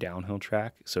 2-3 downhill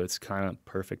track, so it's kind of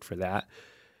perfect for that.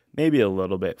 Maybe a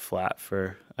little bit flat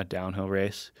for a downhill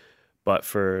race, but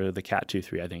for the Cat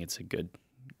 2-3, I think it's a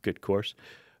good course.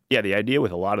 Yeah, the idea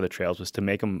with a lot of the trails was to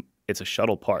make them, it's a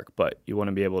shuttle park, but you want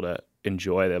to be able to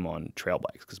enjoy them on trail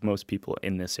bikes, because most people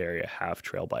in this area have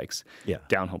trail bikes. Yeah.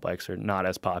 Downhill bikes are not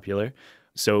as popular.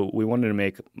 So we wanted to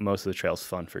make most of the trails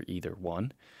fun for either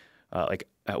one. Like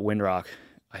at Windrock,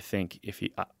 I think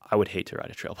I would hate to ride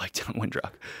a trail bike down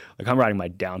Windrock. Like I'm riding my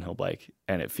downhill bike,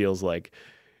 and it feels like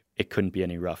it couldn't be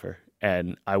any rougher.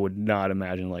 And I would not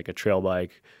imagine like a trail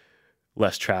bike,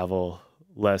 less travel,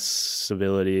 less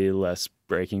stability, less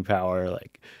braking power.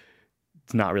 Like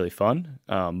it's not really fun.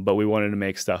 But we wanted to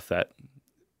make stuff that,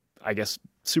 I guess,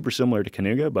 super similar to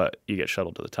Kanuga, but you get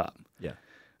shuttled to the top. Yeah.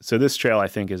 So this trail, I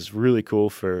think, is really cool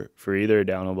for either a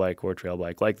downhill bike or trail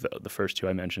bike, like the first two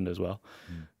I mentioned as well.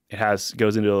 Mm. It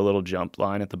goes into a little jump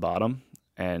line at the bottom,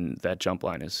 and that jump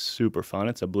line is super fun.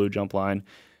 It's a blue jump line,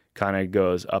 kind of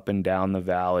goes up and down the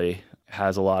valley,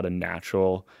 has a lot of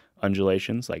natural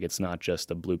undulations. Like it's not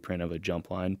just a blueprint of a jump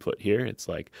line put here. It's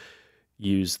like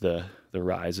use the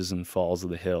rises and falls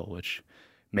of the hill, which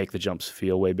make the jumps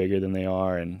feel way bigger than they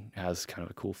are and has kind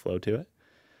of a cool flow to it.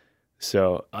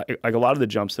 So like a lot of the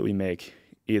jumps that we make,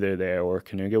 either there or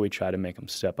Kanuga, we try to make them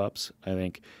step ups. I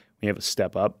think when you have a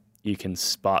step up, you can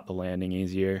spot the landing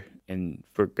easier. And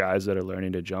for guys that are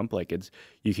learning to jump, like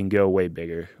you can go way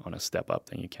bigger on a step up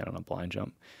than you can on a blind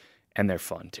jump. And they're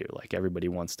fun too. Like everybody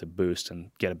wants to boost and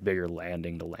get a bigger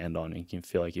landing to land on. And you can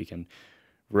feel like you can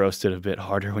roast it a bit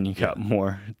harder when you got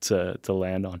more to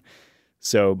land on.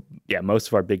 So yeah, most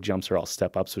of our big jumps are all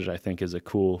step ups, which I think is a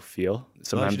cool feel.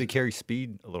 Sometimes you carry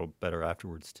speed a little better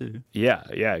afterwards too. Yeah,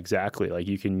 exactly. Like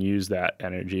you can use that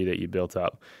energy that you built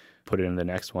up, put it in the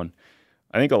next one.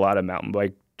 I think a lot of mountain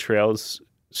bike trails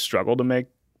struggle to make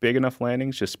big enough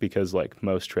landings just because like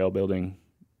most trail building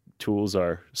tools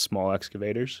are small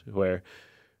excavators, where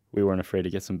we weren't afraid to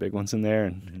get some big ones in there,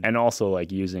 and also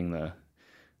like using the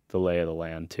lay of the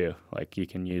land too. Like you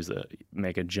can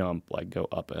make a jump, like go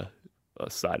up a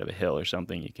side of a hill or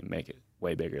something. You can make it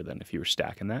way bigger than if you were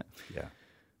stacking that. Yeah.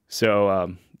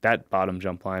 So that bottom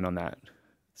jump line on that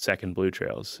second blue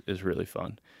trails is really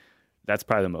fun. That's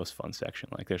probably the most fun section.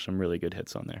 Like there's some really good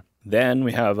hits on there. Then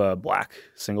we have a black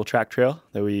single track trail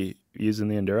that we use in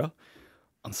the Enduro.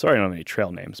 I'm sorry I don't have any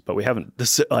trail names, but we haven't,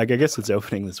 I guess it's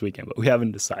opening this weekend, but we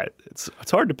haven't decided. It's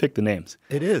hard to pick the names.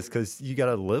 It is, because you got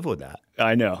to live with that.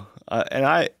 I know. And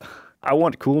I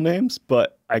want cool names,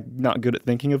 but I'm not good at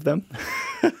thinking of them.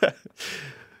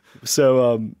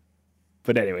 So,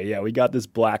 but anyway, yeah, we got this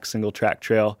black single track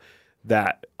trail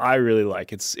that I really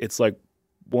like. It's like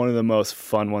one of the most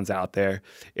fun ones out there.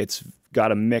 It's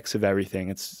got a mix of everything.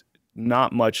 It's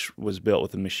not much was built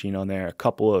with a machine on there. A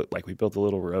couple of, like, we built a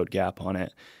little road gap on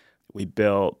it. We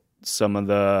built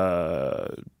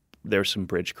there's some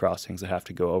bridge crossings that have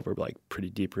to go over like pretty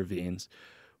deep ravines.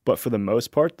 But for the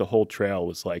most part, the whole trail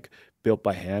was like built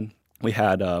by hand. We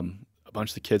had a bunch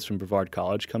of the kids from Brevard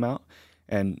College come out,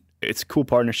 and it's a cool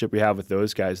partnership we have with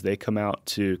those guys. They come out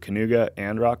to Kanuga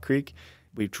and Rock Creek.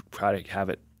 We try to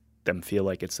have them feel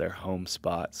like it's their home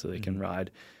spot so they can ride.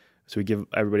 So we give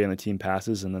everybody on the team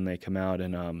passes, and then they come out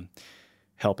and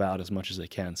help out as much as they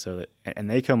can. And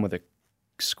they come with a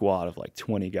squad of like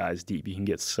 20 guys deep. You can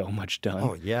get so much done.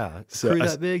 Oh yeah, crew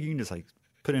that big, you can just like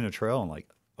put in a trail in like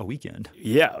a weekend.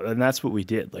 Yeah, and that's what we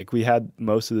did. Like we had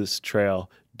most of this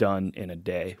trail done in a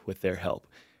day with their help.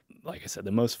 like I said,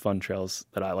 the most fun trails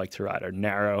that I like to ride are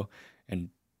narrow and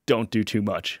don't do too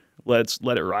much. Let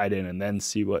it ride in and then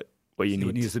see what you See need.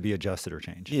 what needs to be adjusted or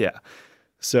changed. Yeah.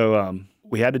 So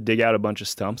we had to dig out a bunch of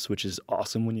stumps, which is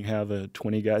awesome when you have a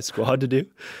 20-guy squad to do.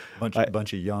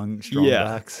 Bunch of young, strong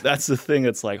backs. That's the thing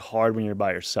that's like hard when you're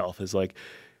by yourself is like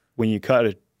when you cut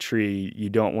a tree, you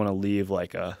don't want to leave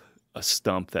like a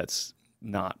stump that's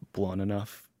not blunt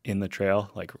enough in the trail,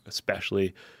 like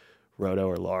especially rhodo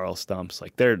or laurel stumps.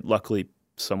 Like they're luckily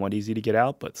somewhat easy to get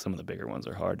out, but some of the bigger ones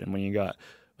are hard. And when you got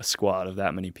a squad of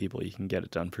that many people, you can get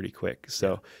it done pretty quick.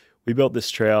 So we built this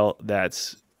trail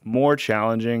that's more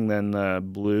challenging than the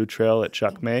blue trail that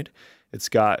Chuck made. It's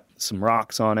got some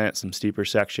rocks on it, some steeper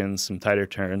sections, some tighter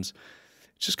turns.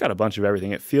 It's just got a bunch of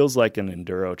everything. It feels like an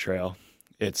enduro trail.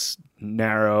 It's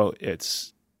narrow.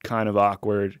 It's kind of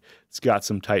awkward. It's got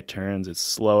some tight turns. It's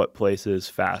slow at places,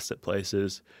 fast at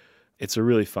places. It's a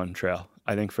really fun trail,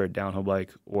 I think, for a downhill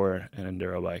bike or an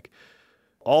enduro bike.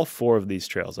 All 4 of these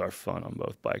trails are fun on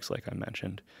both bikes, like I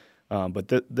mentioned.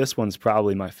 But this one's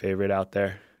probably my favorite out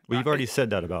there. Well, you've already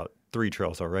said that about 3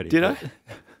 trails already. Did I?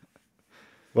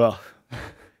 Well,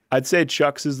 I'd say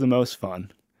Chuck's is the most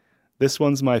fun. This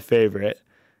one's my favorite,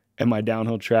 and my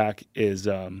downhill track is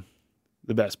the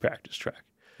best practice track.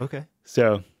 Okay.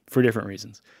 So for different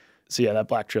reasons. So yeah, that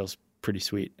black trail's pretty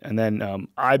sweet. And then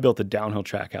I built a downhill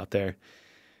track out there.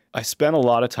 I spent a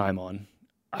lot of time on.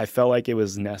 I felt like it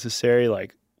was necessary.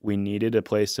 Like we needed a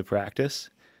place to practice.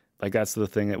 Like that's the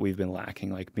thing that we've been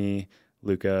lacking. Like me,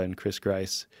 Luca, and Chris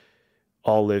Grice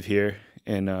all live here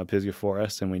in Pisgah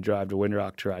Forest, and we drive to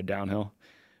Windrock to ride downhill.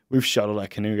 We've shuttled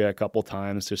at Kanuga a couple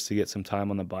times just to get some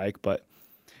time on the bike, but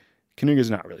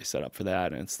Kanuga's not really set up for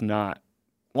that, and it's not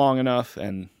long enough.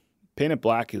 And painted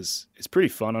black is pretty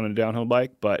fun on a downhill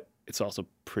bike, but it's also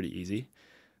pretty easy.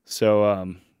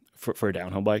 So for a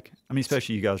downhill bike, I mean,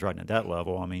 especially you guys riding at that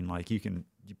level. I mean, like you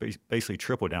basically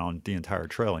triple down the entire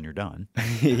trail and you're done.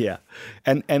 Yeah.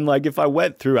 And like if I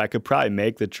went through, I could probably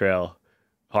make the trail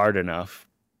hard enough,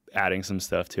 adding some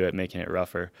stuff to it, making it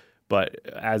rougher. But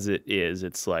as it is,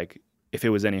 it's like if it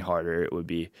was any harder, it would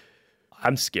be,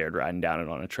 I'm scared riding down it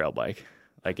on a trail bike.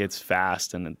 Like it's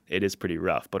fast and it is pretty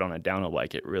rough, but on a downhill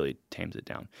bike, it really tames it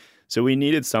down. So we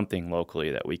needed something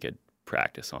locally that we could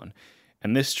practice on.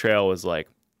 And this trail was like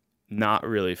not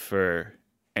really for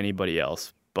anybody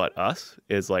else but us.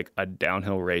 Is like a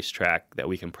downhill racetrack that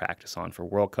we can practice on for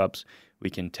World Cups. We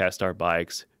can test our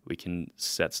bikes. We can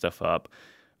set stuff up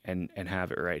and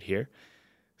have it right here.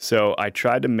 So I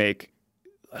tried to make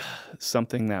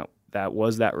something that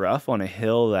was that rough on a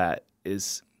hill that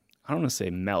is, I don't want to say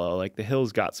mellow. Like the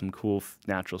hill's got some cool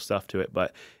natural stuff to it,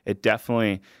 but it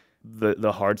definitely,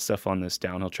 the hard stuff on this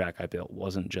downhill track I built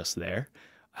wasn't just there.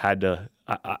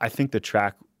 I think the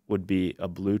track would be a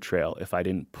blue trail if I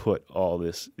didn't put all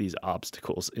these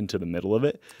obstacles into the middle of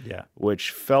it. Yeah.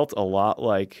 Which felt a lot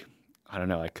like, I don't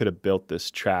know, I could have built this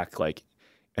track like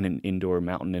in an indoor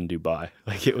mountain in Dubai.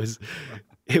 Like it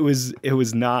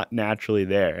was not naturally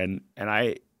there. And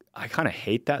I kind of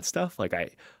hate that stuff. Like I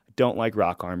don't like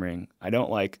rock armoring. I don't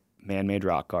like man-made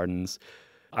rock gardens.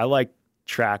 I like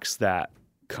tracks that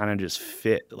kind of just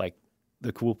fit. Like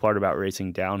the cool part about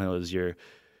racing downhill is you're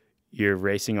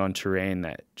racing on terrain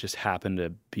that just happened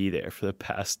to be there for the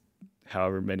past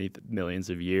however many millions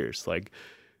of years. Like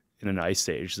in an ice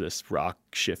age, this rock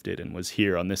shifted and was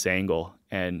here on this angle.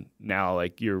 And now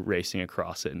like you're racing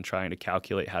across it and trying to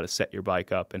calculate how to set your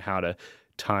bike up and how to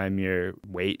time your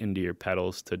weight into your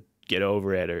pedals to get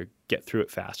over it or get through it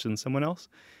faster than someone else.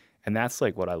 And that's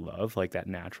like what I love, like that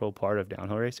natural part of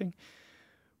downhill racing.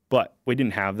 But we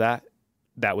didn't have that.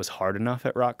 That was hard enough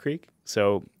at Rock Creek.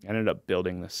 So I ended up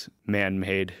building this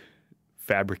man-made,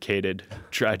 fabricated,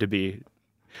 try to be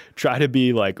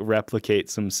like replicate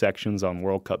some sections on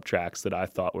World Cup tracks that I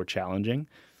thought were challenging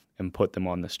and put them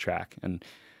on this track. And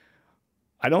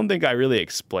I don't think I really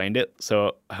explained it.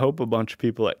 So I hope a bunch of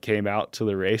people that came out to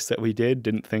the race that we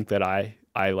didn't think that I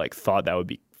like thought that would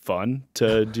be fun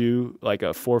to do like a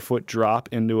 4-foot drop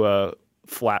into a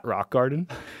flat rock garden.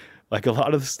 Like a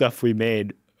lot of the stuff we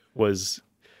made was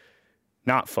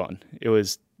not fun. It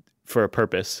was for a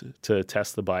purpose to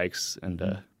test the bikes and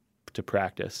to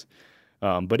practice.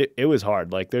 But it was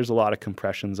hard. Like there's a lot of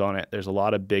compressions on it. There's a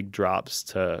lot of big drops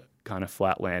to kind of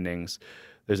flat landings.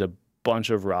 There's a bunch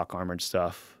of rock armored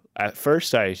stuff. At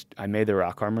first I made the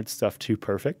rock armored stuff too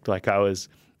perfect. Like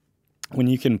when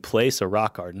you can place a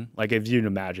rock garden, like if you'd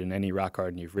imagine any rock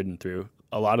garden you've ridden through,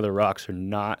 a lot of the rocks are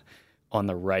not on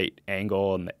the right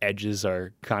angle and the edges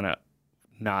are kind of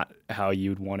not how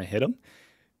you'd want to hit them,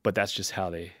 but that's just how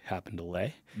they happen to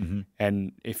lay. Mm-hmm.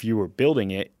 And if you were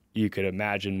building it, you could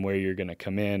imagine where you're going to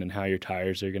come in and how your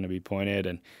tires are going to be pointed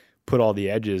and put all the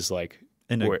edges like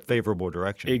in a favorable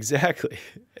direction. Exactly.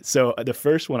 So the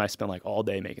first one I spent like all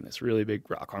day making this really big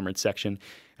rock armored section,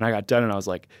 and I got done and I was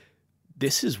like,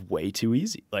 this is way too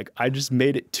easy. Like I just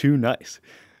made it too nice.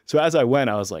 So as I went,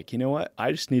 I was like, you know what?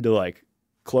 I just need to like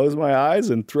close my eyes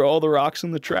and throw all the rocks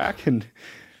on the track, and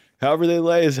however they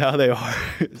lay is how they are.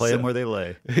 Play them where they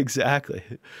lay. Exactly.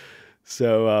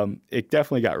 So it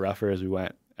definitely got rougher as we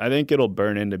went. I think it'll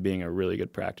burn into being a really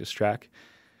good practice track.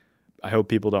 I hope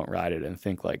people don't ride it and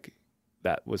think like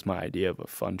that was my idea of a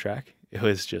fun track. It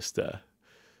was just a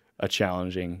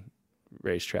challenging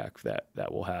racetrack that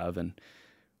we'll have. And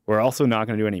we're also not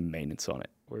going to do any maintenance on it.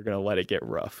 We're going to let it get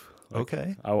rough. Like,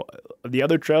 okay. The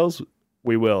other trails,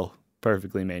 we will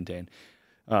perfectly maintain.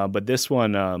 But this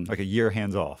one... like a year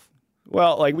hands off.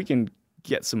 Well, like we can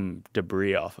get some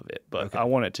debris off of it, but Okay. I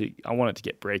want it to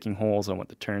get braking holes. I want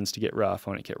the turns to get rough.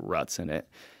 I want to get ruts in it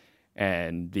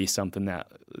and be something that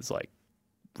is like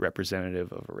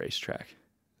representative of a racetrack,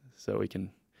 so we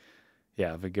can,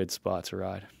 have a good spot to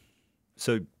ride.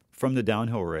 So from the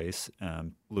downhill race,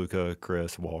 Luca,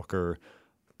 Chris, Walker,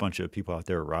 a bunch of people out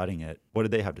there riding it. What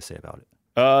did they have to say about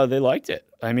it? They liked it.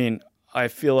 I mean, I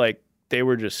feel like they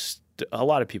were just, a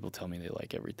lot of people tell me they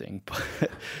like everything,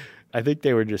 but I think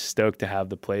they were just stoked to have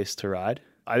the place to ride.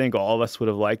 I think all of us would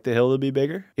have liked the hill to be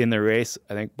bigger. In the race,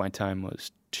 I think my time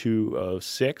was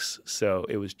 2:06, so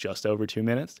it was just over 2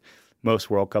 minutes. Most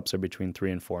World Cups are between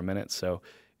 3 and 4 minutes, so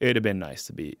it'd have been nice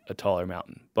to be a taller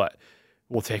mountain, but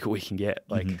we'll take what we can get.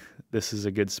 Like, This is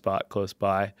a good spot close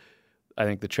by. I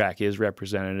think the track is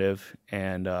representative,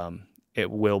 and it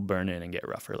will burn in and get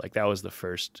rougher. Like, that was the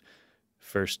first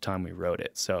time we rode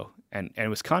it. So, and it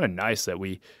was kind of nice that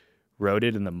we rode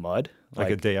it in the mud.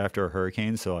 Like a day after a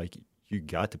hurricane, so like you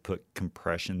got to put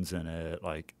compressions in it,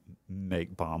 like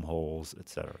make bomb holes,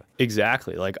 etc.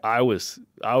 Exactly. Like I was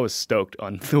stoked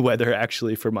on the weather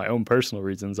actually for my own personal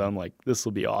reasons. I'm like, this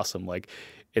will be awesome. Like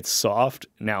it's soft,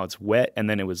 now it's wet, and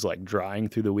then it was like drying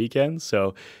through the weekend.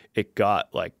 So it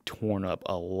got like torn up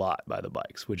a lot by the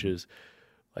bikes, which is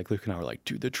like Luke and I were like,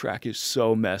 dude, the track is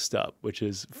so messed up, which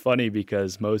is funny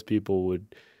because most people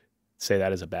would say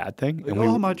that is a bad thing. Like,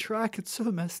 And my track, it's so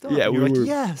messed up. yeah, And we you're were like,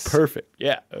 yes. perfect.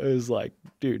 Yeah, it was like,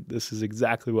 dude, this is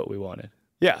exactly what we wanted.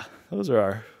 Yeah, those are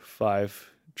our 5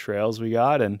 trails we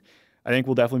got, and I think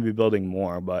we'll definitely be building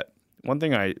more. But one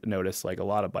thing I noticed, like a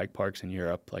lot of bike parks in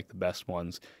Europe, like the best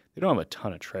ones, they don't have a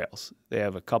ton of trails. They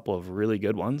have a couple of really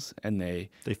good ones, and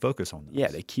they focus on those. yeah,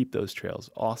 they keep those trails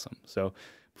awesome. So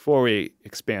before we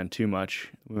expand too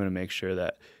much, we want to make sure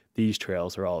that these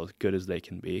trails are all as good as they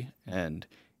can be and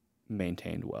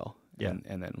maintained well. Yeah.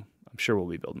 And then I'm sure we'll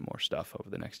be building more stuff over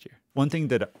the next year. One thing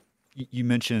that you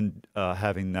mentioned,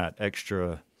 having that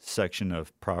extra section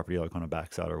of property, like on a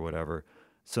backside or whatever.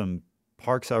 Some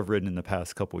parks I've ridden in the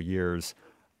past couple of years,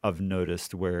 I've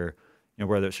noticed where,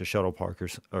 whether it's a shuttle park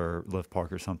or lift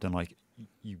park or something, like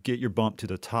you get your bump to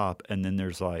the top, and then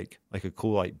there's like a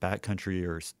cool like backcountry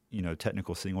or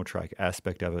technical single track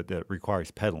aspect of it that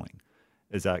requires pedaling.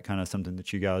 Is that kind of something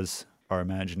that you guys are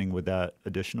imagining with that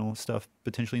additional stuff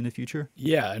potentially in the future?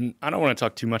 Yeah, and I don't want to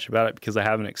talk too much about it because I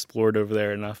haven't explored over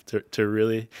there enough to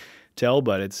really tell,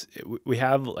 but we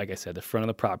have, like I said, the front of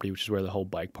the property, which is where the whole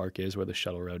bike park is, where the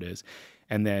shuttle road is.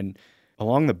 And then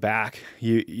along the back,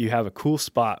 you have a cool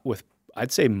spot with,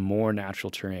 I'd say, more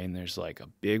natural terrain. There's like a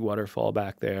big waterfall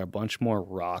back there, a bunch more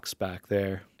rocks back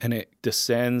there, and it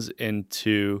descends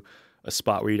into a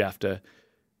spot where you'd have to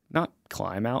not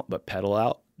climb out, but pedal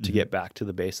out to get back to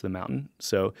the base of the mountain.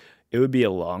 So it would be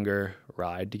a longer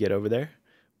ride to get over there,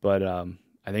 but I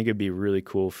think it'd be really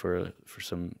cool for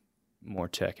some more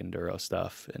tech enduro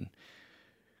stuff, and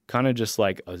kind of just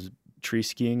like a tree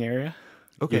skiing area.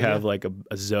 Okay, you have like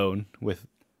a zone with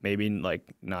maybe like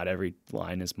not every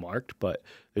line is marked, but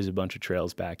there's a bunch of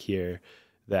trails back here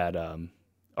that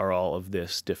are all of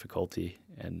this difficulty,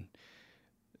 and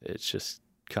it's just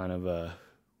kind of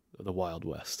the Wild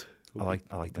West. I like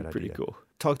that idea. Pretty cool.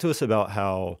 Talk to us about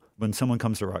how, when someone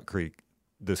comes to Rock Creek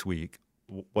this week,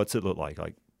 what's it look like?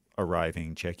 Like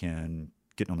arriving, check-in,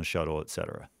 getting on the shuttle,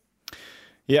 etc.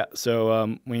 Yeah,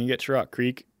 so when you get to Rock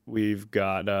Creek, we've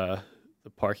got the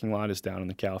parking lot is down in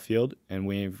the cow field, and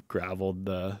we've graveled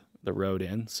the road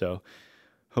in. So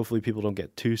hopefully people don't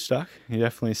get too stuck. You're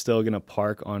definitely still going to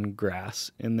park on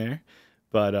grass in there,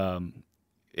 but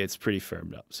it's pretty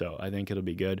firmed up. So I think it'll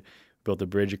be good. Built a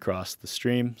bridge across the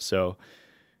stream, so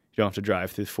you don't have to drive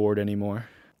through the ford anymore.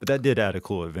 But that did add a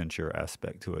cool adventure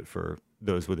aspect to it for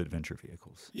those with adventure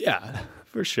vehicles. Yeah,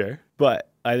 for sure.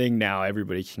 But I think now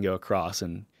everybody can go across,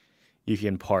 and you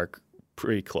can park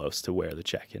pretty close to where the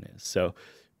check-in is. So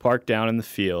park down in the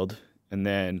field, and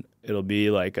then it'll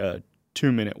be like a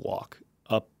 2-minute walk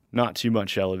up, not too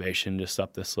much elevation, just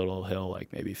up this little hill,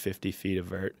 like maybe 50 feet of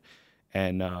vert.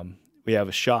 And we have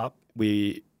a shop.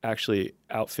 We actually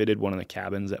outfitted one of the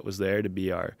cabins that was there to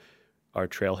be our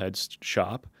trailhead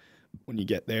shop. When you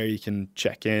get there, you can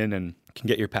check in and can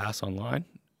get your pass online.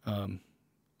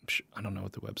 I don't know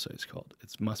what the website's called.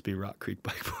 It must be Rock Creek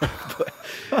Bike Park.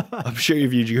 But I'm sure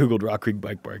if you Googled Rock Creek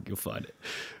Bike Park, you'll find it.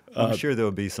 I'm sure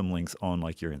there'll be some links on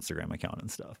like your Instagram account and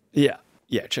stuff. Yeah.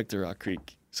 Check the Rock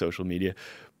Creek social media.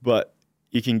 But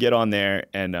you can get on there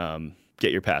and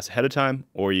get your pass ahead of time,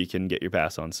 or you can get your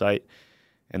pass on site.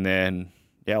 And then,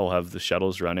 we'll have the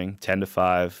shuttles running 10 to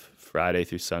 5, Friday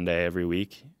through Sunday every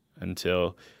week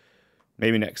until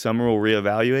maybe next summer we'll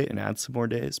reevaluate and add some more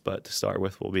days. But to start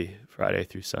with, will be Friday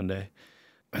through Sunday.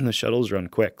 And the shuttles run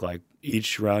quick. Like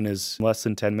each run is less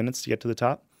than 10 minutes to get to the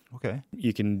top. Okay.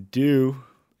 You can do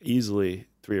easily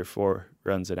 3 or 4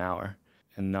 runs an hour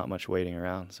and not much waiting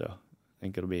around. So I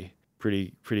think it'll be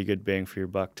pretty good bang for your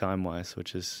buck time-wise,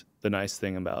 which is the nice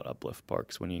thing about uplift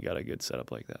parks when you got a good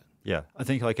setup like that. Yeah. I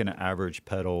think like an average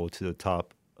pedal to the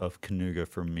top of Kanuga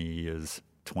for me is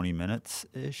 20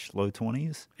 minutes-ish, low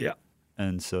 20s. Yeah.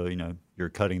 And so, you're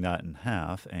cutting that in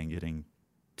half and getting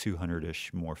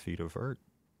 200-ish more feet of vert.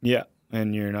 Yeah.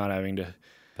 And you're not having to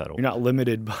pedal. You're not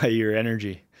limited by your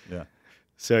energy. Yeah.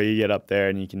 So you get up there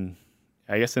and you can,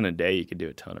 I guess in a day you could do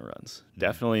a ton of runs. Mm-hmm.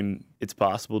 Definitely it's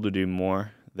possible to do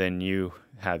more than you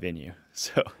have in you.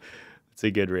 So it's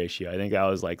a good ratio. I think that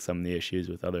was like some of the issues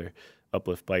with other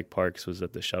uplift bike parks was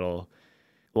that the shuttle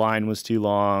line was too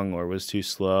long or was too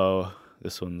slow.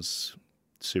 This one's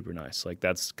super nice. Like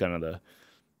that's kind of the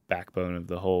backbone of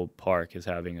the whole park is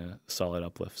having a solid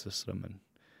uplift system. And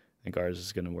I think ours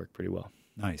is going to work pretty well.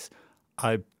 Nice.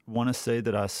 I want to say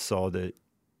that I saw that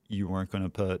you weren't going to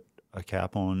put a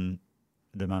cap on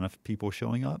the amount of people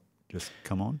showing up. Just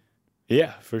come on.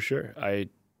 Yeah, for sure. I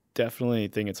definitely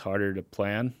think it's harder to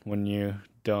plan when you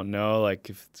don't know like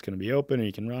if it's going to be open or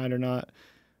you can ride or not.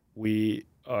 We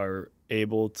are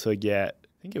able to get,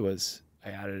 I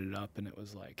added it up and it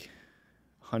was like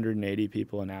 180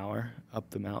 people an hour up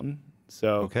the mountain.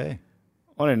 So okay.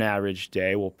 On an average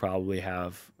day, we'll probably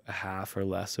have a half or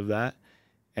less of that.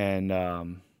 And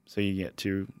so you get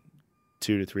 2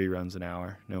 to 3 runs an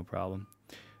hour, no problem.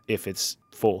 If it's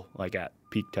full, like at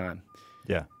peak time.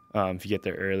 Yeah. If you get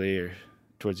there early or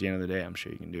towards the end of the day, I'm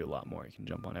sure you can do a lot more. You can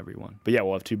jump on every one. But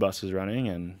we'll have 2 buses running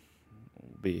and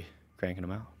we'll be cranking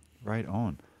them out. Right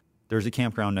on. There's a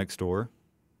campground next door,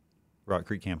 Rock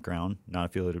Creek Campground, not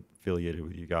affiliated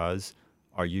with you guys.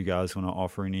 Are you guys going to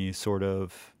offer any sort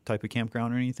of type of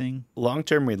campground or anything? Long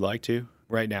term, we'd like to.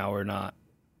 Right now, we're not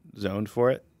zoned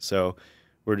for it. So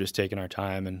we're just taking our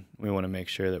time and we want to make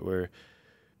sure that we're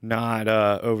not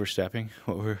overstepping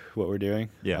what we're doing.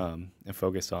 Yeah. And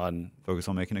focus on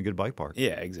making a good bike park.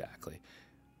 Yeah, exactly.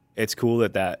 It's cool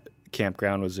that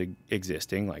campground was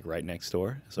existing like right next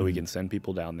door, so we can send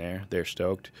people down there. They're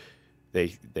stoked.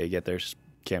 They get their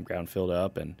campground filled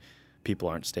up, and people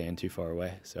aren't staying too far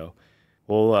away. So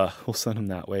we'll send them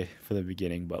that way for the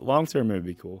beginning. But long term, it would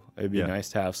be cool. It'd be nice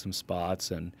to have some spots,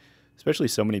 and especially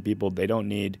so many people, they don't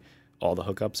need all the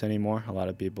hookups anymore. A lot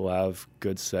of people have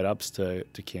good setups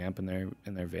to camp in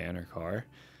their van or car.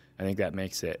 I think that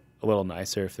makes it a little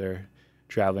nicer if they're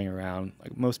traveling around.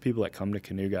 Like most people that come to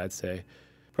Kanuga, I'd say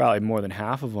probably more than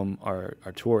half of them are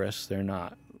tourists. They're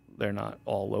not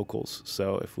all locals.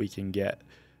 So if we can get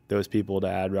those people to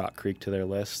add Rock Creek to their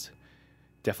list,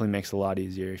 definitely makes it a lot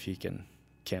easier if you can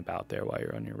camp out there while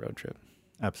you're on your road trip.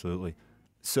 Absolutely.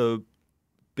 So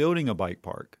building a bike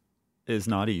park is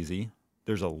not easy.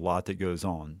 There's a lot that goes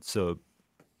on. So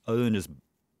other than just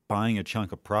buying a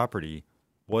chunk of property,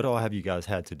 what all have you guys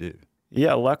had to do?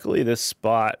 Yeah, luckily this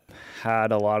spot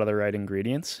had a lot of the right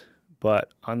ingredients,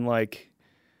 but unlike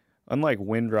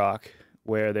Windrock,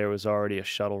 where there was already a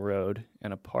shuttle road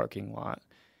and a parking lot,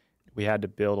 we had to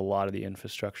build a lot of the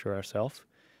infrastructure ourselves.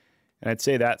 And I'd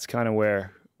say that's kind of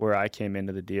where I came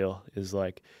into the deal, is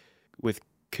like with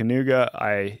Kanuga,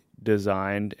 I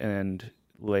designed and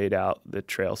laid out the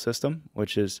trail system,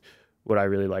 which is what I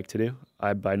really like to do.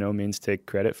 I by no means take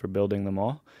credit for building them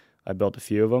all. I built a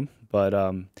few of them, but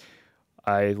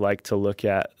I like to look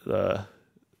at the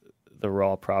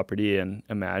raw property and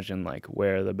imagine like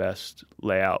where the best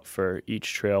layout for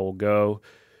each trail will go,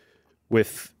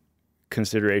 with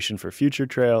consideration for future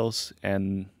trails,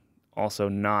 and also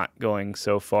not going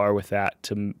so far with that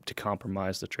to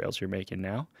compromise the trails you're making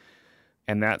now.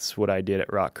 And that's what I did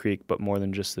at Rock Creek, but more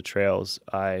than just the trails,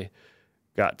 I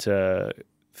got to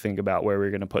think about where we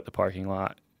were going to put the parking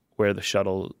lot, where the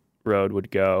shuttle road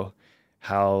would go,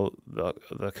 how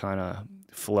the kind of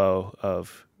flow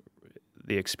of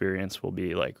the experience will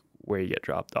be, like where you get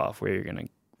dropped off, where you're going to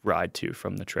ride to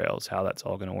from the trails, how that's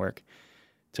all going to work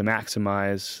to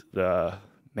maximize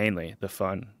mainly the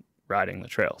fun riding the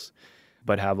trails,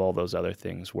 but have all those other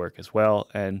things work as well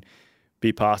and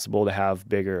be possible to have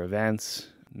bigger events,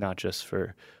 not just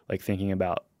for like thinking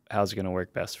about how's it going to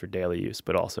work best for daily use,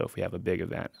 but also if we have a big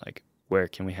event, like where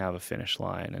can we have a finish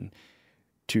line and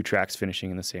 2 tracks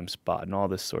finishing in the same spot and all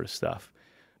this sort of stuff,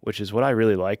 which is what I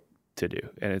really like to do.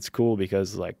 And it's cool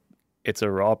because like it's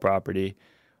a raw property.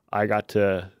 I got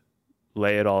to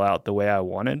lay it all out the way I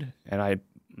wanted, and I'm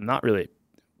not really,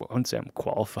 I wouldn't say I'm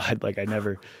qualified. Like I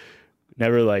never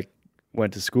like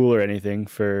went to school or anything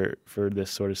for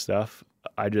this sort of stuff.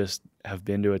 I just have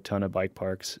been to a ton of bike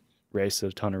parks, raced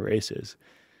a ton of races,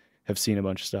 have seen a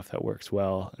bunch of stuff that works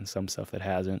well and some stuff that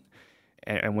hasn't.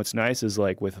 And what's nice is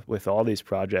like with all these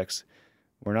projects,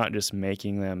 we're not just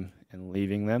making them and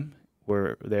leaving them.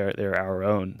 They're our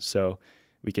own. So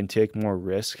we can take more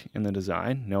risk in the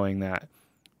design, knowing that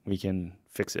we can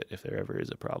fix it if there ever is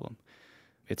a problem.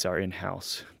 It's our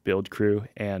in-house build crew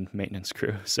and maintenance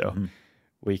crew. So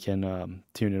we can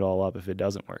tune it all up if it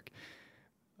doesn't work.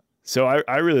 So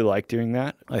I really like doing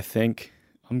that. I think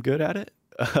I'm good at it.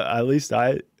 At least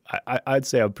I'd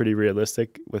say I'm pretty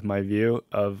realistic with my view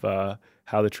of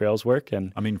how the trails work.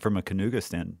 And I mean, from a Kanuga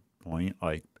standpoint,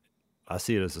 like I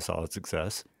see it as a solid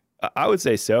success. I would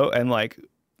say so. And like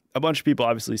a bunch of people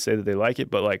obviously say that they like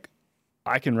it, but like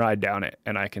I can ride down it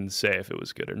and I can say if it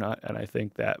was good or not. And I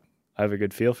think that I have a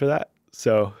good feel for that.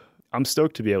 So I'm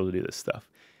stoked to be able to do this stuff.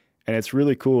 And it's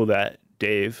really cool that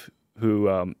Dave,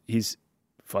 who he's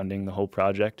funding the whole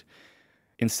project,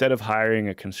 instead of hiring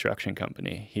a construction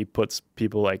company, he puts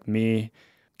people like me,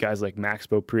 guys like Max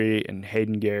Beaupre and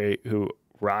Hayden Gary, who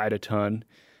ride a ton,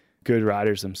 good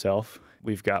riders themselves.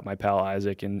 We've got my pal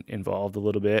Isaac involved a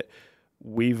little bit.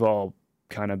 We've all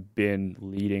kind of been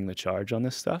leading the charge on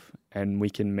this stuff, and we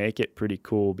can make it pretty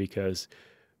cool because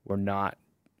we're not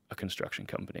a construction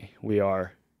company. We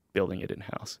are building it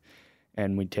in-house,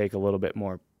 and we take a little bit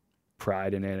more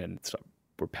pride in it, and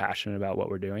we're passionate about what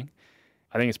we're doing.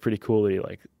 I think it's pretty cool that he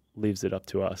like leaves it up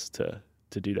to us to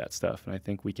do that stuff, and I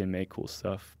think we can make cool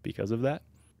stuff because of that.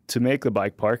 To make the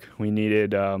bike park, we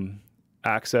needed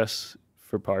access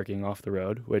for parking off the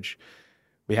road, which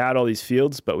we had all these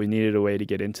fields, but we needed a way to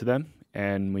get into them.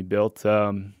 And we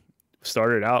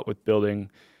started out with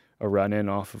building a run-in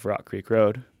off of Rock Creek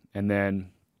Road. And then,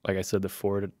 like I said, the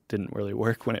ford didn't really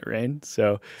work when it rained.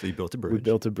 So you built a bridge. We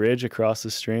built a bridge across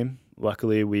the stream.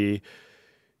 Luckily, we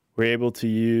were able to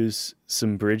use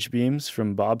some bridge beams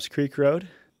from Bob's Creek Road.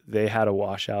 They had a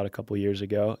washout a couple years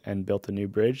ago and built a new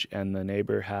bridge, and the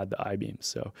neighbor had the I-beams.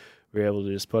 So we were able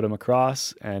to just put them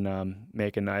across and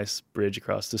make a nice bridge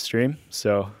across the stream.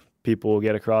 So people will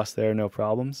get across there, no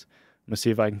problems. I'm going to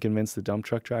see if I can convince the dump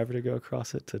truck driver to go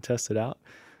across it to test it out,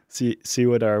 see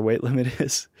what our weight limit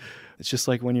is. It's just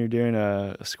like when you're doing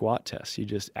a squat test. You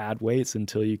just add weights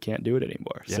until you can't do it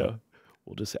anymore. Yeah. So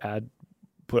we'll just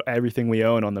put everything we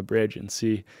own on the bridge and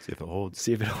see if it holds.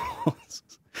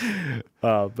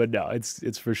 But no,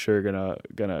 it's for sure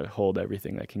gonna hold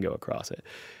everything that can go across it.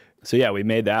 So yeah, we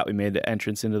made that. We made the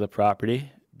entrance into the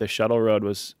property. The shuttle road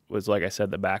was like I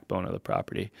said, the backbone of the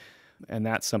property, and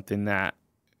that's something that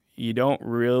you don't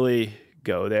really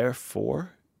go there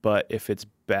for. But if it's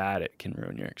bad, it can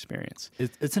ruin your experience.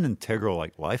 It's an integral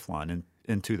like lifeline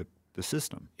into the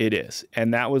system. It is.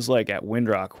 And that was like at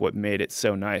Windrock, what made it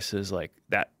so nice is like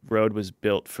that road was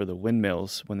built for the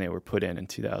windmills when they were put in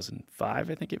 2005,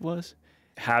 I think it was.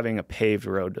 Having a paved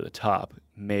road to the top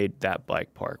made that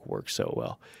bike park work so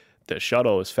well. The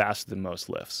shuttle is faster than most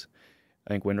lifts. I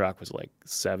think Windrock was like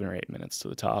 7 or 8 minutes to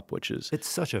the top, which is... It's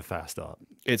such a fast up.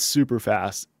 It's super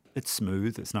fast. It's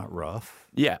smooth. It's not rough.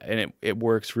 Yeah, and it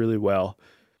works really well.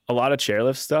 A lot of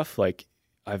chairlift stuff, like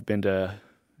I've been to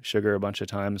Sugar a bunch of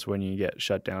times when you get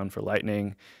shut down for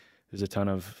lightning. There's a ton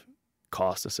of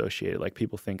cost associated. Like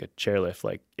people think a chairlift,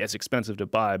 like it's expensive to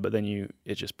buy, but then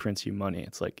it just prints you money.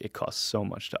 It's like it costs so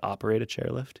much to operate a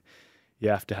chairlift. You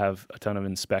have to have a ton of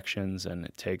inspections, and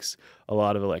it takes a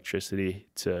lot of electricity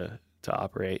to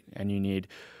operate, and you need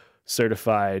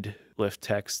certified lift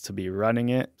techs to be running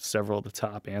it, several at the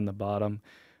top and the bottom.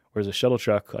 Whereas a shuttle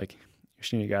truck, like you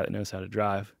just need a guy that knows how to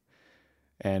drive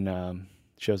and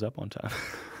shows up on time.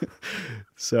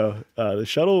 So the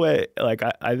shuttle way, like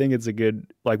I think it's a good,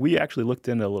 like we actually looked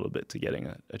into a little bit to getting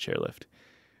a chairlift.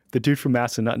 The dude from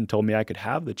Massanutten told me I could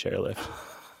have the chairlift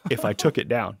if I took it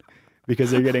down,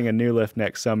 because they're getting a new lift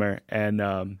next summer. And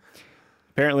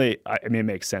Apparently, I mean, it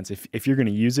makes sense. If you're going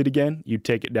to use it again, you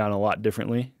take it down a lot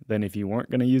differently than if you weren't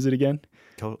going to use it again.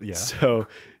 Yeah. So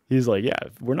he's like, yeah,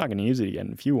 we're not going to use it again.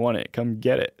 If you want it, come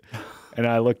get it. And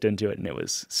I looked into it, and it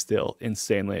was still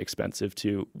insanely expensive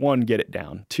to, 1, get it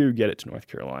down, 2, get it to North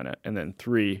Carolina, and then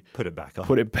 3, Put it back up.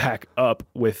 put it back up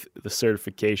with the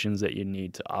certifications that you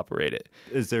need to operate it.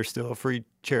 Is there still a free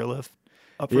chairlift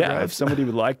up for Yeah, grabs? if somebody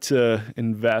would like to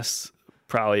invest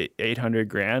probably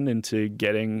 $800,000 into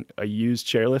getting a used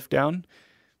chairlift down,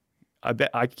 I bet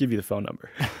I could give you the phone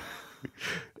number.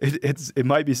 It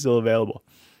might be still available.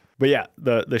 But yeah,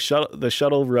 the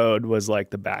shuttle road was like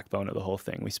the backbone of the whole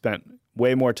thing. We spent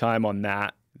way more time on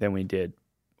that than we did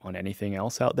on anything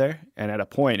else out there. And at a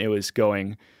point, it was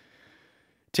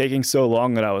taking so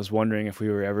long that I was wondering if we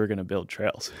were ever going to build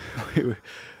trails.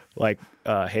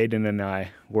 Hayden and I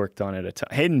worked on it a ton.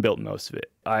 Hayden built most of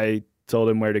it. I told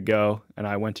him where to go, and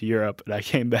I went to Europe, and I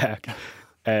came back,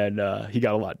 and he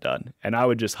got a lot done. And I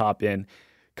would just hop in,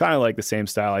 kind of like the same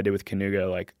style I did with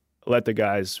Canuga, like let the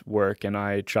guys work, and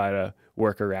I try to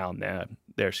work around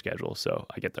their schedule. So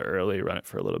I get there early, run it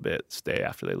for a little bit, stay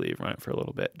after they leave, run it for a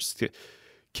little bit, just to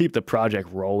keep the project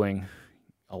rolling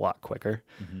a lot quicker.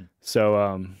 Mm-hmm.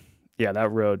 So,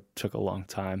 that road took a long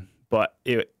time, but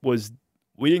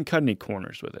we didn't cut any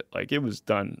corners with it. Like, it was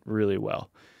done really well,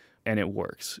 and it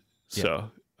works. Yeah.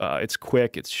 So it's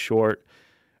quick, it's short.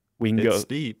 We can It's go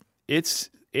steep.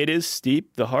 It is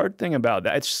steep. The hard thing about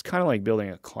that, it's just kind of like building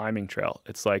a climbing trail.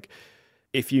 It's like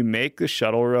if you make the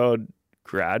shuttle road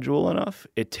gradual enough,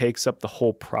 it takes up the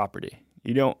whole property.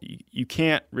 You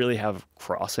can't really have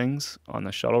crossings on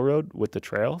the shuttle road with the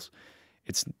trails.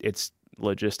 It's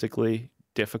logistically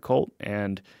difficult,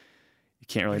 and you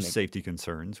can't really There's make safety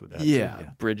concerns with that. too. yeah,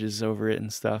 bridges over it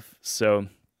and stuff. So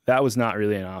that was not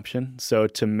really an option. So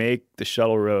to make the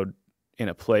shuttle road in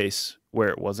a place where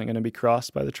it wasn't going to be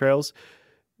crossed by the trails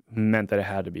meant that it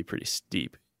had to be pretty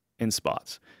steep in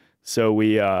spots. So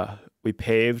we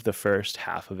paved the first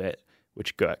half of it,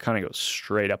 which kind of goes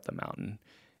straight up the mountain.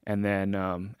 And then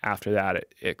after that,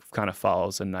 it kind of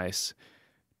follows a nice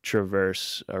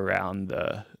traverse around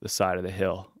the side of the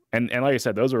hill. And like I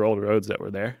said, those are old roads that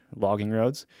were there, logging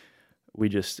roads. We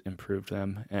just improved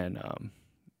them and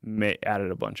added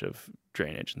a bunch of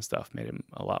drainage and stuff, made them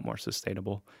a lot more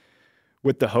sustainable.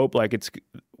 With the hope,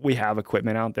 we have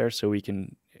equipment out there, so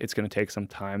it's going to take some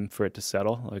time for it to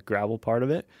settle, the gravel part of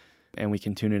it, and we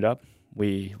can tune it up.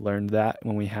 We learned that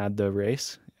when we had the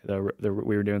race. We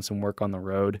were doing some work on the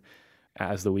road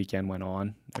as the weekend went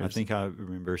on. I think I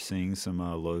remember seeing some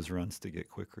Lowe's runs to get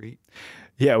Quikrete.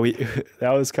 Yeah,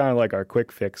 that was kind of like our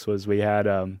quick fix. Was we had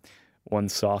one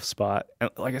soft spot,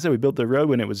 and like I said, we built the road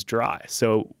when it was dry,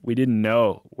 so we didn't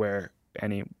know where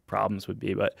any problems would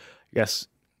be. But I guess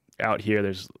out here,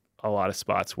 there's a lot of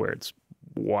spots where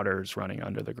water's running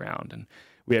under the ground, and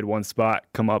we had one spot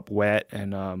come up wet,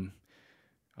 and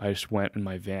I just went in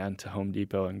my van to Home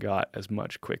Depot and got as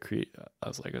much Quikrete. I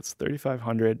was like, it's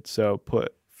 $3,500, so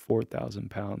put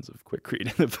 4,000 pounds of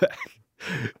Quikrete in the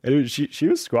bag. And she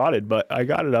was squatted, but I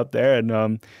got it up there, and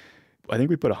I think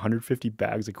we put 150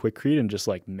 bags of Quikrete and just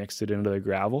like mixed it into the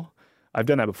gravel. I've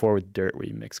done that before with dirt, where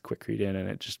you mix Quikrete in and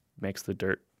it just makes the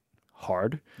dirt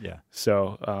hard. Yeah.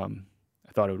 So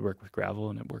I thought it would work with gravel,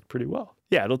 and it worked pretty well.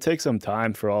 Yeah, it'll take some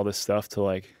time for all this stuff to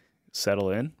like settle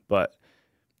in, but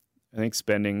I think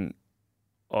spending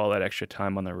all that extra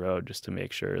time on the road just to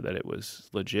make sure that it was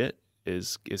legit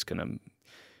is going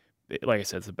to, like I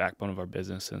said, it's the backbone of our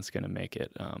business, and it's going to make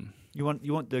it. You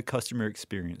want the customer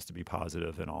experience to be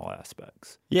positive in all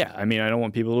aspects. Yeah, I mean, I don't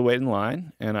want people to wait in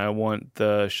line, and I want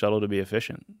the shuttle to be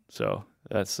efficient. So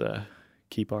that's a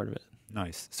key part of it.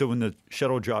 Nice. So when the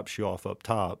shuttle drops you off up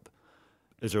top,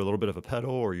 is there a little bit of a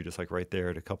pedal, or are you just like right there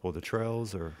at a couple of the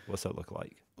trails, or what's that look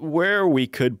like? Where we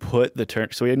could put the turn,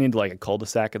 so we need like a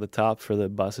cul-de-sac at the top for the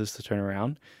buses to turn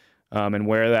around, and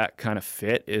where that kind of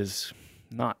fit is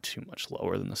not too much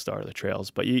lower than the start of the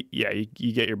trails. But you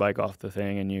get your bike off the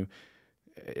thing, and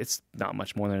it's not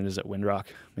much more than it is at Windrock,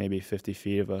 maybe 50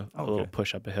 feet of a little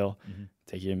push up a hill. Mm-hmm.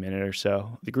 Take you a minute or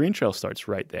so. The green trail starts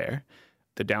right there.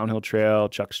 The downhill trail,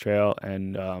 Chuck's Trail,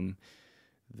 and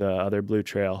the other blue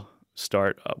trail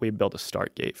start. We built a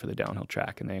start gate for the downhill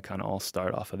track, and they kind of all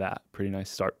start off of that. Pretty nice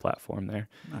start platform there.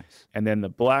 Nice. And then the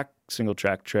black single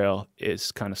track trail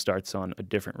kind of starts on a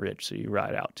different ridge, so you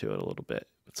ride out to it a little bit.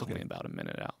 It's only about a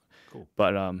minute out. Cool.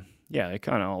 But they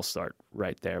kind of all start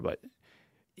right there. But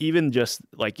even just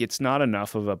like, it's not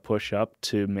enough of a push up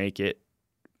to make it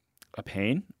a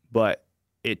pain, but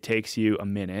it takes you a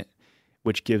minute,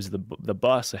 which gives the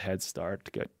bus a head start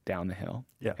to get down the hill.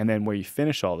 Yeah. And then where you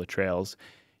finish all the trails,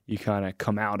 you kind of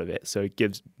come out of it. So it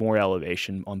gives more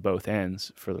elevation on both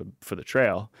ends for the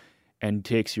trail and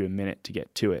takes you a minute to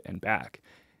get to it and back.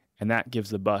 And that gives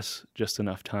the bus just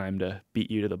enough time to beat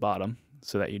you to the bottom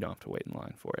so that you don't have to wait in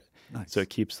line for it. Nice. So it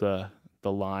keeps the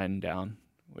line down,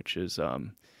 which is, I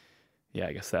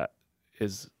guess that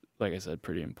is, like I said,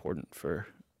 pretty important for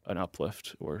an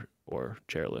uplift or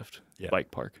chairlift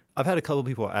bike park. I've had a couple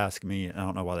people ask me, and I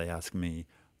don't know why they ask me,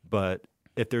 but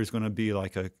if there's going to be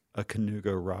like a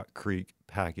Kanuga Rock Creek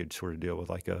package sort of deal with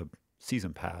like a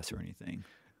season pass or anything.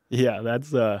 Yeah,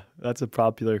 that's a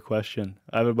popular question.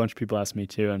 I have a bunch of people ask me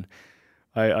too, and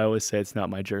I always say it's not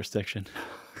my jurisdiction.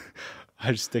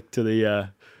 I just stick to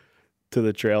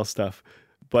the trail stuff.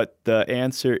 But the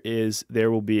answer is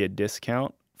there will be a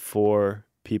discount for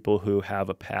people who have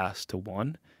a pass to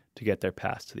one to get their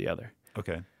pass to the other.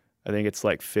 Okay. I think it's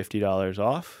like $50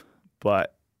 off,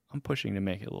 but I'm pushing to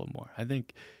make it a little more. I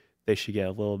think they should get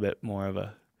a little bit more of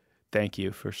a thank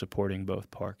you for supporting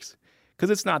both parks. Because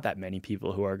it's not that many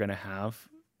people who are going to have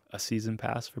a season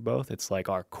pass for both. It's like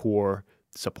our core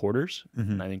supporters,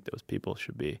 and I think those people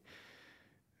should be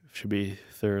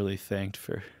thoroughly thanked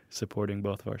for supporting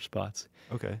both of our spots.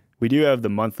 Okay. We do have the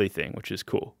monthly thing, which is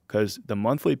cool because the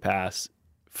monthly pass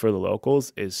for the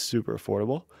locals is super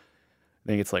affordable. I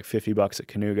think it's like $50 at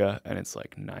Kanuga and it's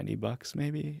like $90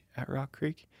 maybe at Rock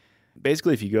Creek.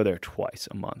 Basically, if you go there twice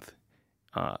a month,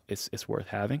 it's worth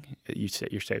having.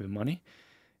 You're saving money.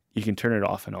 You can turn it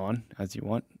off and on as you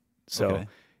want. So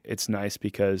It's nice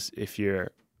because if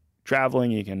you're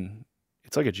traveling,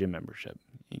 it's like a gym membership.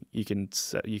 You can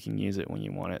use it when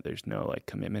you want it. There's no like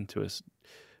commitment to a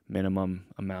minimum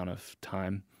amount of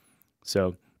time.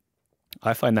 So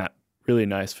I find that really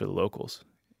nice for the locals.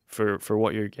 For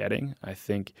what you're getting, I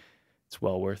think it's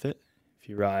well worth it. If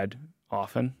you ride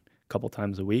often, a couple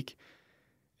times a week,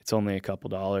 it's only a couple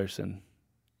dollars and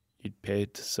you'd pay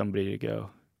to somebody to go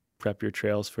prep your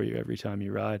trails for you every time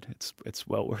you ride. It's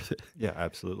well worth it. Yeah,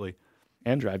 absolutely.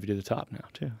 And drive you to the top now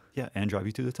too. Yeah, and drive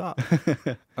you to the top.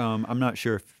 I'm not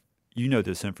sure if you know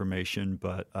this information,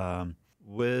 but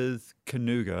with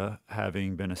Kanuga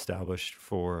having been established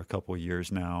for a couple of years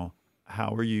now,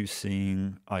 how are you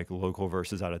seeing like local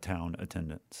versus out of town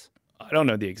attendance? I don't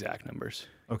know the exact numbers.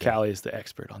 Okay. Callie is the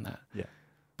expert on that. Yeah.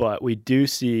 But we do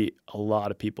see a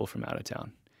lot of people from out of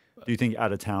town. Do you think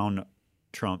out of town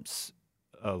trumps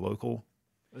local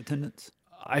attendance?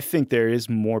 I think there is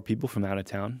more people from out of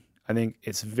town. I think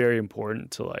it's very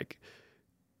important to like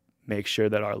make sure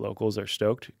that our locals are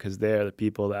stoked because they're the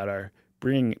people that are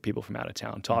bringing people from out of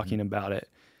town, talking about it.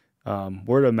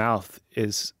 Word of mouth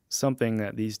is something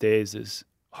that these days is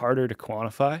harder to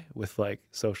quantify with like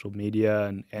social media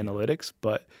and analytics,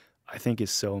 but I think is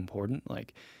so important.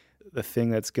 Like the thing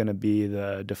that's going to be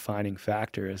the defining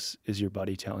factor is your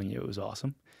buddy telling you it was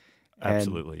awesome.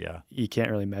 Absolutely, yeah. You can't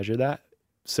really measure that.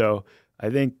 So I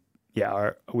think,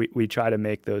 we try to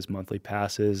make those monthly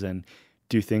passes and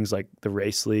do things like the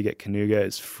race league at Kanuga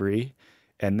is free,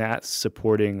 and that's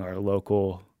supporting our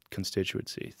local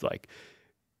constituency. Like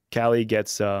Callie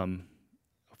gets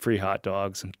free hot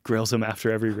dogs and grills them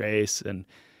after every race and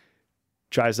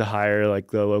tries to hire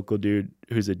like the local dude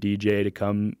who's a DJ to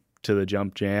come to the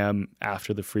jump jam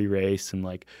after the free race and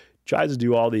like tries to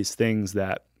do all these things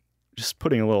that just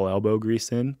putting a little elbow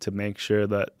grease in to make sure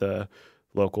that the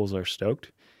locals are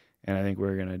stoked. And I think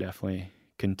we're going to definitely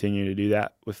continue to do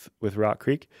that with Rock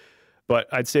Creek. But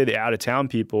I'd say the out of town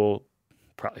people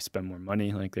probably spend more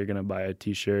money. Like they're going to buy a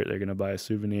t-shirt, they're going to buy a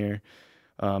souvenir.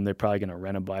 They're probably going to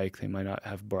rent a bike. They might not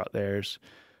have brought theirs.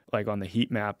 Like on the heat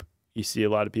map, you see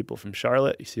a lot of people from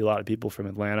Charlotte. You see a lot of people from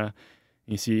Atlanta.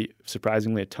 You see,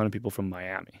 surprisingly, a ton of people from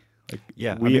Miami. Like,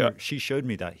 yeah, she showed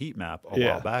me that heat map a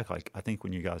while back. Like I think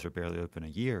when you guys were barely open a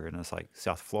year, and it's like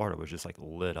South Florida was just like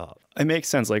lit up. It makes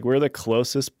sense. Like we're the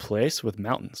closest place with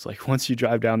mountains. Like once you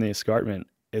drive down the escarpment,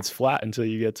 it's flat until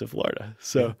you get to Florida.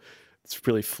 So it's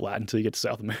really flat until you get to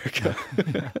South America.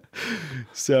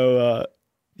 So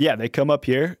they come up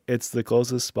here. It's the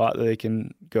closest spot that they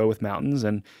can go with mountains.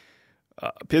 And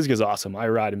Pisgah's awesome. I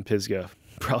ride in Pisgah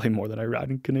probably more than I ride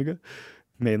in Kanuga,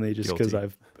 mainly just because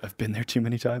I've been there too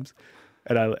many times,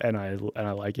 and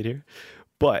I like it here.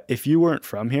 But if you weren't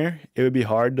from here, it would be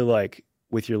hard to like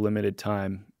with your limited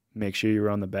time make sure you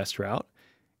were on the best route.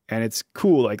 And it's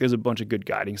cool. Like there's a bunch of good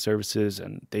guiding services,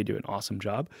 and they do an awesome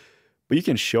job. But you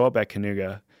can show up at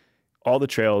Kanuga. All the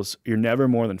trails, you're never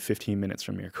more than 15 minutes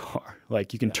from your car.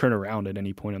 Like you can turn around at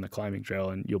any point on the climbing trail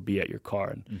and you'll be at your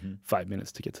car in 5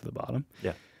 minutes to get to the bottom.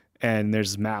 Yeah. And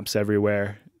there's maps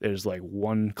everywhere. There's like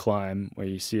one climb where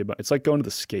you see it's like going to the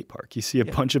skate park. You see a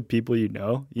bunch of people you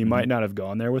know. You might not have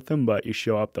gone there with them, but you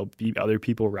show up, there'll be other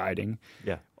people riding.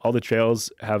 Yeah. all the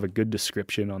trails have a good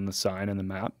description on the sign and the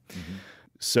map. Mm-hmm.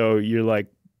 So you're like,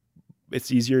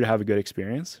 it's easier to have a good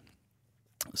experience.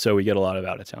 So we get a lot of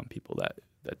out-of-town people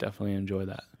that definitely enjoy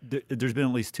that. There's been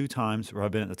at least 2 times where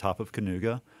I've been at the top of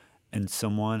Canoga and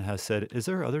someone has said, is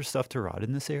there other stuff to ride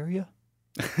in this area?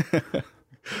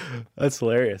 That's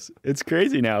hilarious. It's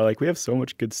crazy now. Like, we have so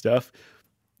much good stuff.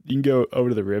 You can go over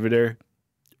to the Riveter,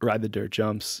 ride the dirt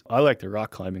jumps. I like the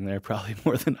rock climbing there probably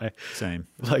more than I Same.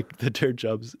 like the dirt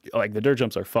jumps. Like, the dirt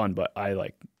jumps are fun, but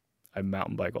I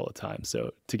mountain bike all the time.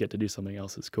 So to get to do something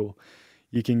else is cool.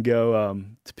 You can go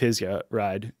to Pisgah,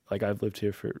 ride. Like, I've lived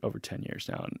here for over 10 years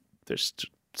now, and there's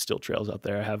still trails out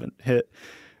there I haven't hit.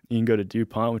 You can go to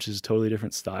DuPont, which is a totally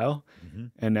different style. Mm-hmm.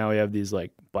 And now we have these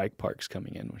like bike parks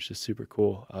coming in, which is super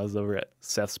cool. I was over at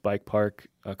Seth's Bike Park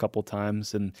a couple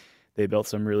times, and they built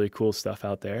some really cool stuff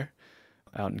out there,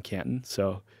 out in Canton.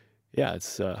 So yeah,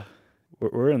 it's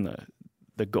we're in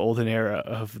the golden era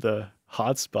of the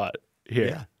hotspot here.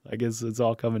 Yeah. I guess it's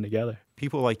all coming together.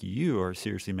 People like you are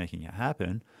seriously making it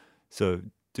happen. So,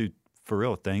 dude, for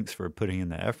real, thanks for putting in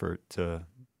the effort to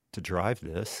drive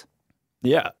this.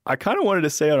 Yeah, I kind of wanted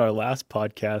to say on our last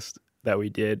podcast that we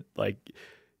did, like,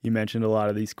 you mentioned a lot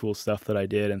of these cool stuff that I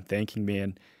did and thanking me,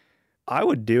 and I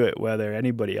would do it whether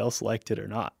anybody else liked it or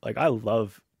not. Like, I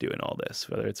love doing all this,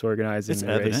 whether it's organizing It's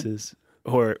the evident. races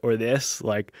or this.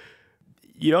 Like,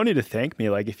 you don't need to thank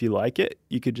me. Like, if you like it,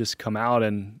 you could just come out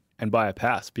and buy a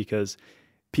pass, because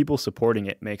people supporting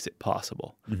it makes it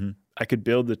possible. Mm-hmm. I could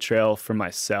build the trail for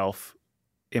myself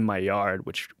in my yard,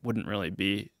 which wouldn't really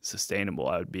be sustainable.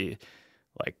 I would be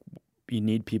like, you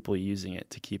need people using it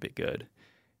to keep it good,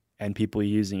 and people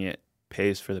using it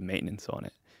pays for the maintenance on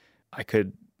it. I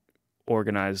could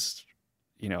organize,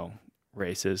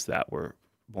 races that were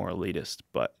more elitist,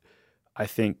 but I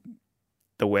think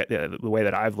the way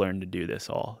that I've learned to do this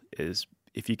all is,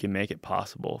 if you can make it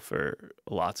possible for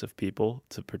lots of people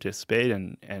to participate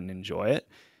and enjoy it,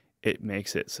 it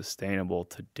makes it sustainable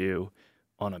to do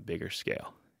on a bigger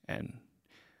scale. And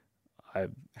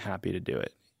I'm happy to do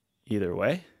it either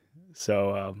way.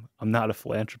 So I'm not a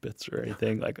philanthropist or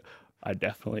anything. Like, I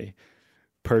definitely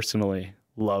personally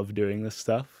love doing this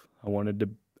stuff. I wanted to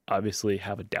obviously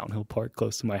have a downhill park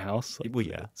close to my house. Like, Well,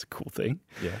 yeah. it's a cool thing.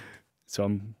 Yeah.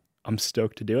 So I'm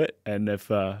stoked to do it. And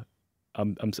if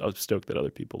I'm stoked that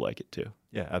other people like it too.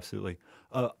 Yeah, absolutely.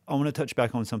 I want to touch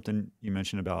back on something you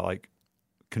mentioned about like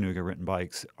Canoga renting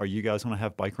bikes. Are you guys going to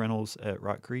have bike rentals at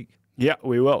Rock Creek? Yeah,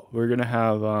 we will. We're going to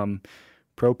have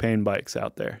propane bikes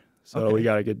out there. So Okay. we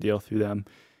got a good deal through them.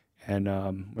 And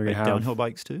we're going to have downhill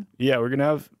bikes too? Yeah, we're going to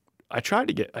have, I tried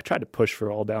to push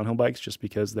for all downhill bikes just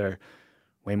because they're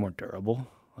way more durable.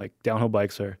 Like, downhill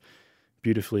bikes are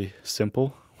beautifully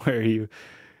simple, where you,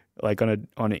 like, on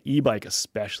an e-bike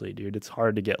especially, dude, it's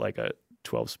hard to get like a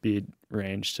 12-speed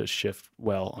range to shift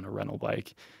well on a rental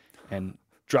bike, and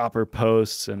dropper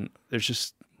posts, and there's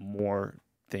just more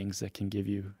things that can give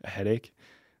you a headache.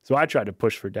 So I tried to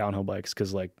push for downhill bikes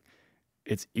because, like,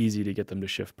 it's easy to get them to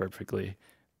shift perfectly.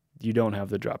 You don't have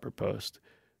the dropper post.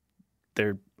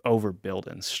 They're overbuilt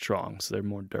and strong, so they're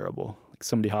more durable. Like,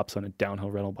 somebody hops on a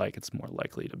downhill rental bike, it's more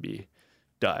likely to be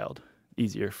dialed,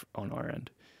 easier on our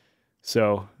end.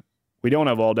 So we don't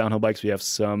have all downhill bikes. We have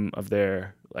some of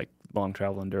their like long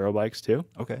travel enduro bikes too.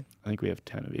 Okay. I think we have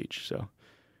 10 of each. So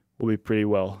we'll be pretty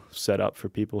well set up for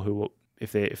people who will,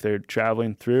 if they're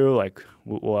traveling through, like,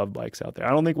 we'll have bikes out there.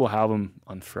 I don't think we'll have them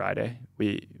on Friday.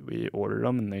 We ordered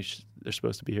them, and they're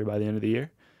supposed to be here by the end of the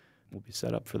year. We'll be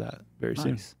set up for that very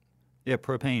soon. Nice. Yeah,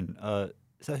 propane.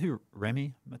 Is that who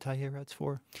Remy Mataille rides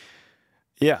for?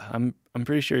 Yeah, I'm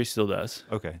pretty sure he still does.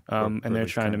 Okay. And they're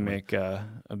least trying to currently. make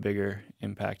a bigger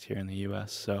impact here in the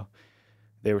U.S. So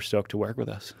they were stoked to work with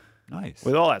us. Nice.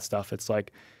 With all that stuff, it's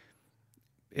like,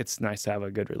 it's nice to have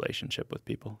a good relationship with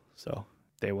people. So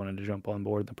they wanted to jump on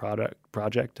board the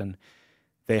project, and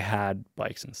they had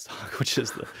bikes in stock, which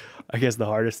is I guess the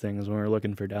hardest thing is when we're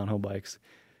looking for downhill bikes.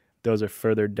 Those are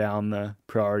further down the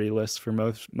priority list for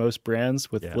most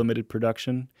brands with Yeah. limited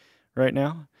production right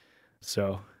now.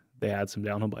 So they had some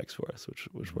downhill bikes for us,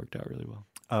 which worked out really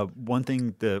well. One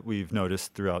thing that we've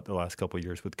noticed throughout the last couple of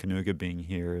years with Canoga being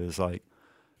here is like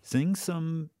seeing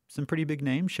some pretty big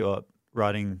names show up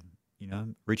riding,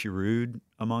 Richie Rude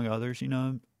among others,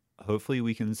 Hopefully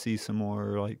we can see some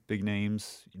more like big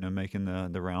names, making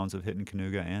the rounds of hitting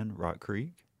Canoga and Rock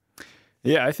Creek.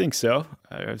 Yeah, I think so.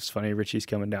 It's funny, Richie's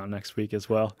coming down next week as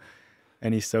well,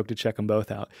 and he's stoked to check them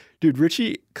both out. Dude,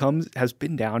 Richie has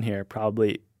been down here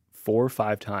probably 4 or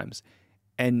 5 times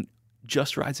and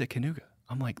just rides at Canoga.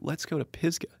 I'm like, let's go to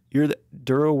Pisgah. You're the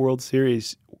Enduro World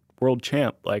Series world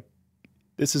champ. Like,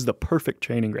 this is the perfect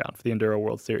training ground for the Enduro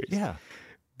World Series. Yeah.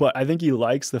 But I think he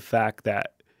likes the fact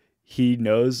that he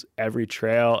knows every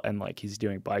trail and like he's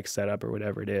doing bike setup or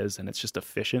whatever it is, and it's just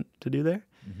efficient to do there.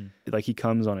 Like he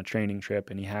comes on a training trip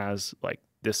and he has like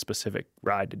this specific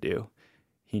ride to do.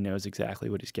 He knows exactly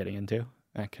what he's getting into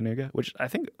at Canuga, which I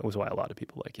think was why a lot of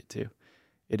people like it too.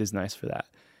 It is nice for that.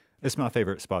 It's my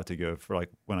favorite spot to go for like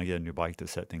when I get a new bike to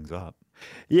set things up.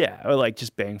 Yeah, or like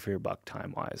just bang for your buck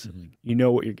time wise. You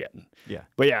know what you're getting. Yeah.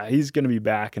 But yeah, he's going to be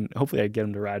back, and hopefully I get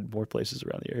him to ride more places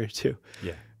around the area too.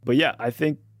 Yeah. But yeah, I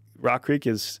think Rock Creek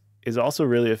is also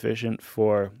really efficient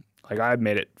for, like, I've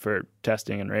made it for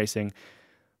testing and racing.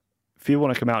 If you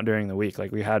want to come out during the week,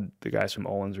 like we had the guys from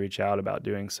Olin's reach out about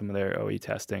doing some of their OE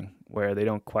testing where they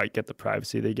don't quite get the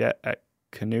privacy they get at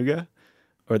Canuga,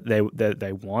 or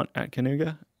they want at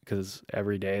Canuga, because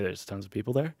every day there's tons of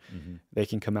people there. They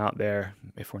can come out there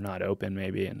if we're not open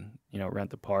maybe and, you know, rent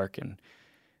the park, and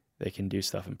they can do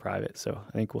stuff in private. So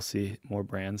I think we'll see more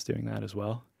brands doing that as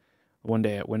well. One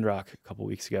day at Windrock a couple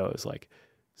weeks ago, it was like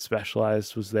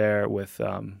Specialized was there with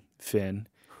Finn.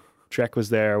 Trek was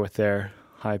there with their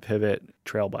high pivot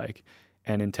trail bike.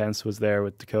 And Intense was there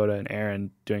with Dakota and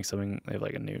Aaron doing something. They have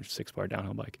like a new 6-bar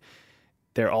downhill bike.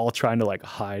 They're all trying to like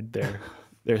hide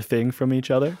their thing from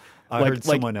each other. I heard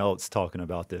someone else talking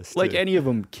about this. Like too. any of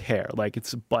them care. Like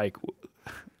it's a bike.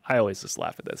 I always just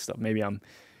laugh at that stuff. Maybe I'm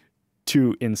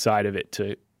too inside of it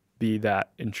to be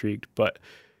that intrigued, but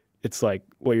it's like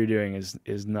what you're doing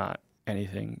is not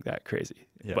anything that crazy.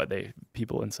 Yeah. But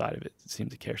people inside of it seem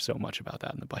to care so much about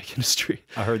that in the bike industry.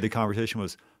 I heard the conversation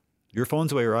was, your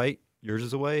phone's away, right? Yours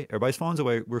is away. Everybody's phone's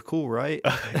away. We're cool, right?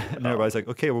 And everybody's like,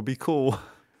 okay, we'll be cool.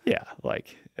 Yeah,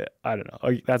 like, I don't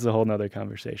know. That's a whole nother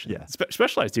conversation. Yeah.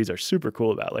 Specialized dudes are super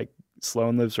cool about it. Like,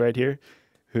 Sloan lives right here,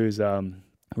 who's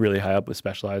really high up with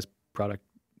Specialized product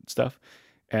stuff.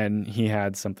 And he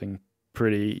had something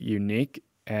pretty unique.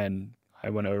 And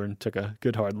I went over and took a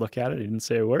good hard look at it. He didn't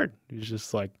say a word. He was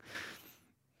just like,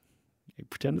 hey,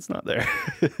 pretend it's not there.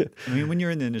 I mean, when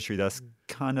you're in the industry, that's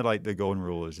kind of like the golden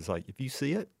rule is just like, if you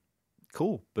see it,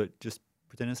 cool, but just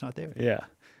pretend it's not there. Yeah.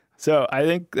 So I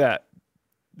think that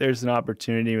there's an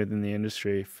opportunity within the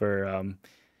industry for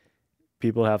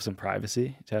people to have some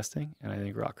privacy testing. And I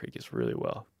think Rock Creek is really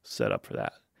well set up for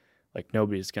that. Like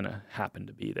nobody's going to happen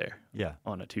to be there Yeah.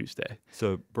 on a Tuesday.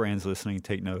 So brands listening,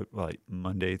 take note, like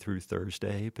Monday through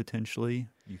Thursday, potentially,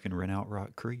 you can rent out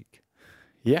Rock Creek.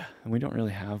 Yeah. And we don't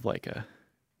really have like a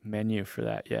menu for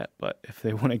that yet. But if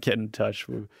they want to get in touch,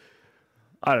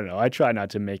 I don't know. I try not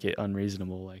to make it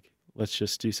unreasonable. Like, let's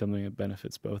just do something that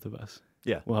benefits both of us.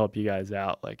 Yeah. We'll help you guys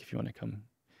out. Like if you want to come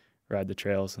ride the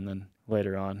trails, and then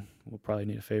later on, we'll probably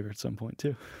need a favor at some point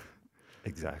too.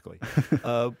 Exactly.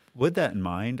 With that in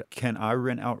mind, can I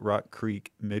rent out Rock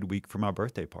Creek midweek for my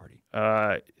birthday party?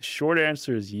 Short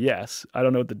answer is yes. I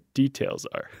don't know what the details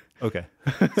are. Okay.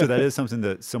 So that is something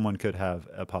that someone could have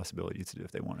a possibility to do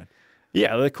if they wanted.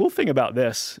 Yeah. The cool thing about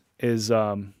this is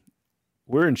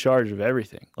we're in charge of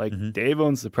everything. Like Dave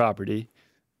owns the property.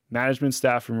 Management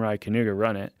staff from Ride Canuga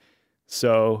run it.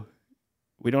 So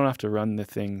we don't have to run the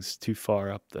things too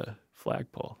far up the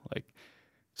flagpole. Like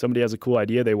somebody has a cool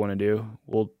idea they want to do,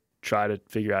 we'll try to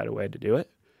figure out a way to do it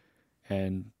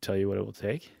and tell you what it will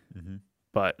take.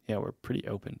 But yeah, we're pretty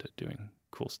open to doing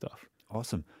cool stuff.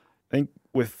 Awesome. I think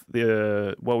with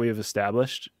what we have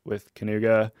established with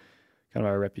Canuga, kind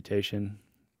of our reputation,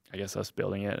 I guess us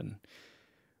building it and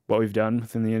what we've done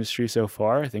within the industry so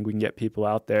far, I think we can get people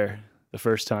out there the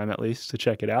first time at least to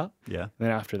check it out. Yeah. And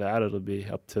then after that, it'll be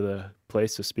up to the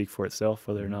place to speak for itself,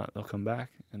 whether or not they'll come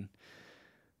back. And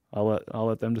I'll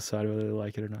let them decide whether they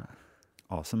like it or not.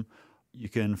 Awesome. You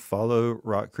can follow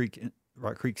Rock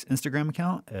Creek's Instagram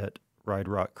account at Ride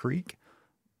Rock Creek.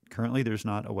 Currently, there's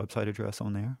not a website address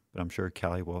on there, but I'm sure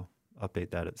Callie will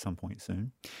update that at some point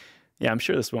soon. Yeah, I'm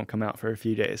sure this won't come out for a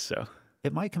few days, so.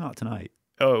 It might come out tonight.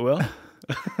 Oh, it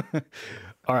will?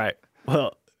 All right.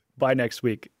 Well, by next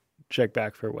week, check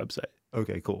back for a website.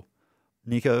 Okay, cool.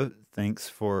 Nico, thanks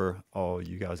for all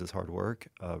you guys' hard work.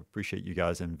 Appreciate you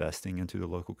guys investing into the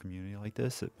local community like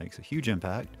this. It makes a huge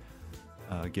impact,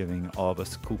 giving all of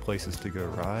us cool places to go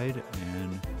ride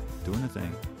and doing the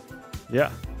thing.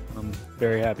 Yeah, I'm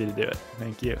very happy to do it.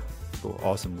 Thank you. Cool.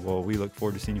 Awesome. Well, we look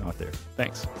forward to seeing you out there.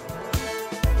 Thanks.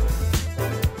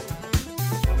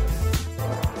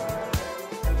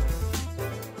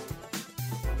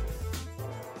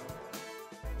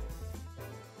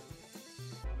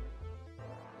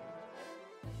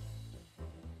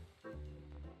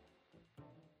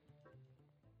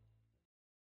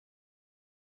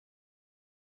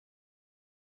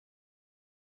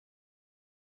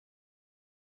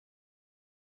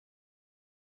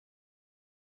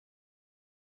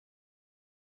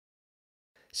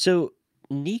 So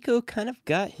Nico kind of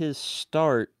got his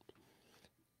start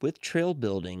with trail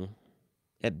building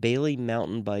at Bailey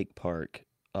Mountain Bike Park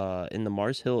in the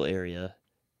Mars Hill area,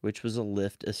 which was a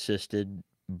lift assisted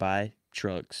by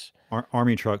trucks.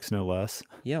 Army trucks, no less.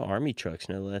 Yeah, Army trucks,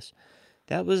 no less.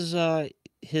 That was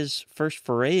his first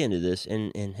foray into this,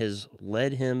 and has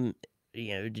led him,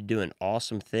 to doing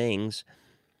awesome things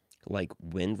like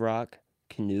Windrock,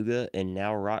 Canoga, and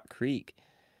now Rock Creek.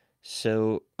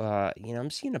 So, I'm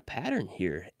seeing a pattern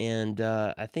here, and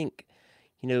I think,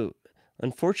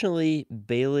 unfortunately,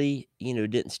 Bailey,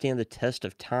 didn't stand the test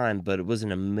of time, but it was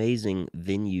an amazing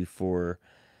venue for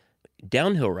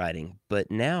downhill riding. But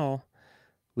now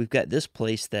we've got this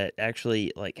place that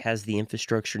actually has the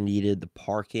infrastructure needed, the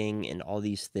parking and all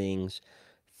these things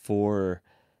for,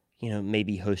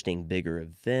 maybe hosting bigger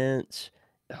events,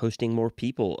 hosting more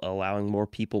people, allowing more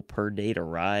people per day to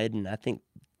ride. And I think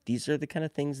these are the kind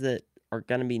of things that are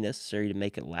going to be necessary to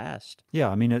make it last. Yeah,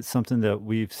 I mean, it's something that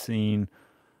we've seen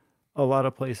a lot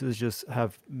of places just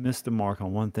have missed the mark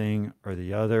on one thing or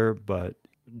the other. But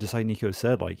just like Nico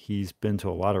said, he's been to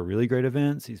a lot of really great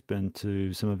events. He's been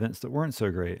to some events that weren't so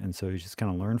great. And so he's just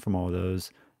kind of learned from all of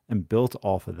those and built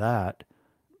off of that,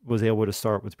 was able to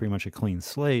start with pretty much a clean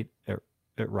slate at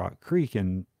Rock Creek.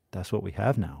 And that's what we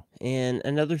have now. And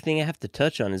another thing I have to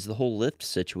touch on is the whole lift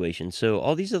situation. So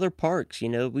all these other parks,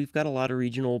 we've got a lot of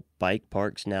regional bike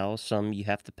parks now. Some you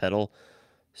have to pedal,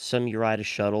 some you ride a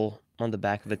shuttle on the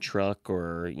back of a truck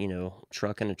or,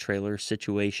 truck and a trailer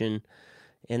situation.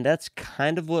 And that's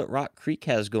kind of what Rock Creek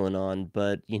has going on.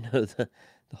 But, the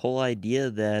whole idea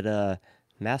that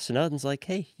Massanutton's like,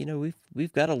 hey,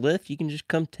 we've got a lift, you can just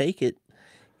come take it.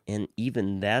 And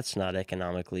even that's not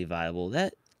economically viable.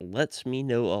 That lets me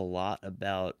know a lot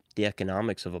about the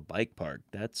economics of a bike park.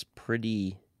 That's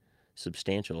pretty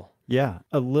substantial. Yeah,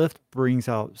 a lift brings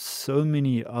out so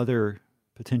many other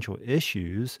potential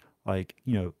issues, like,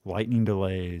 lightning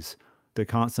delays, the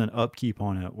constant upkeep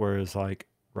on it. Whereas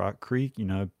Rock Creek,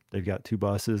 they've got 2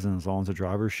 buses, and as long as the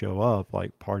drivers show up,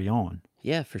 party on.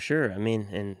 Yeah, for sure. I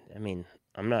mean,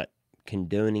 I'm not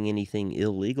condoning anything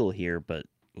illegal here, but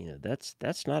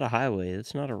that's not a highway.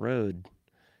 That's not a road.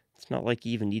 It's not like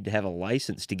you even need to have a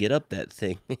license to get up that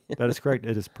thing. That is correct.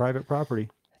 It is private property.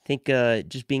 I think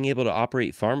just being able to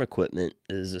operate farm equipment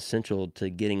is essential to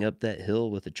getting up that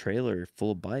hill with a trailer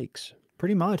full of bikes.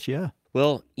 Pretty much, yeah.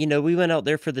 Well, we went out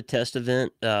there for the test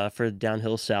event for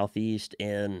Downhill Southeast,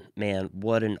 and man,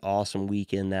 what an awesome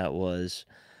weekend that was.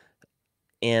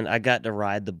 And I got to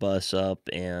ride the bus up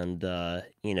and,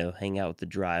 hang out with the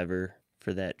driver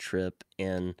for that trip.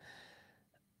 And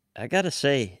I got to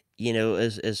say,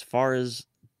 as far as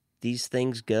these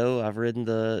things go, I've ridden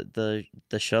the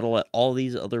shuttle at all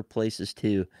these other places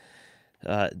too.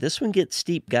 This one gets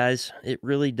steep, guys. It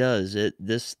really does.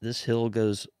 This hill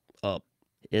goes up.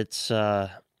 It's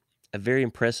a very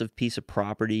impressive piece of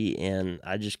property, and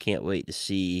I just can't wait to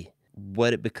see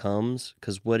what it becomes,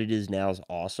 because what it is now is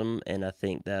awesome, and I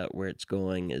think that where it's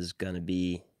going is going to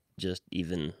be just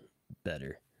even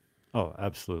better. Oh,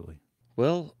 absolutely.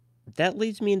 Well, that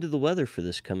leads me into the weather for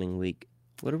this coming week.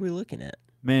 What are we looking at?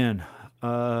 Man,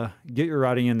 get your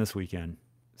riding in this weekend.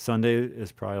 Sunday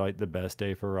is probably the best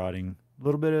day for riding. A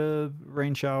little bit of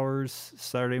rain showers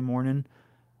Saturday morning.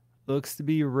 Looks to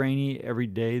be rainy every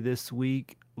day this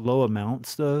week. Low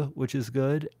amounts though, which is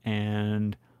good,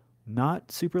 and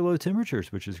not super low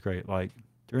temperatures, which is great.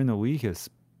 During the week, it's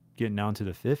getting down to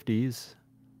the 50s.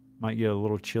 Might get a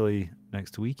little chilly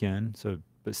next weekend,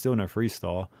 but still no freeze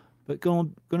thaw. But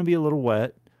going to be a little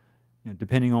wet,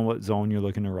 depending on what zone you're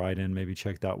looking to ride in. Maybe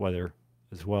check that weather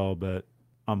as well. But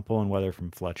I'm pulling weather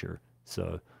from Fletcher,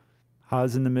 so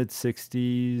highs in the mid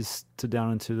 60s to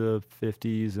down into the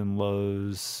 50s, and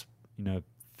lows,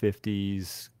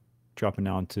 50s, dropping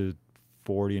down to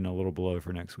 40 and a little below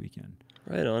for next weekend.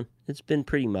 Right on. It's been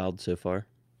pretty mild so far.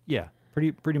 Yeah,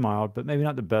 pretty mild, but maybe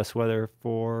not the best weather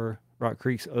for Rock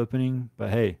Creek's opening.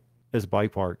 But hey, it's a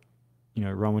bike park.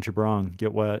 Run with your brung,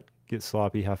 get wet, get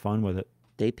sloppy, have fun with it.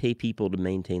 They pay people to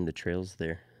maintain the trails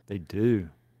there. They do.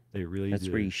 They really do. That's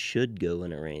where you should go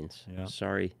when it rains. Yeah.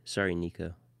 Sorry,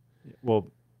 Nico. Well,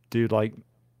 dude, like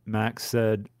Max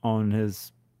said on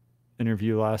his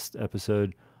interview last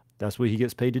episode, that's what he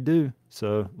gets paid to do.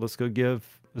 So let's go give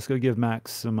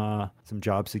Max some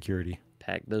job security.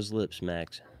 Pack those lips,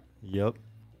 Max. Yep.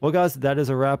 Well, guys, that is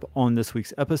a wrap on this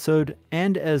week's episode.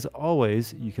 And as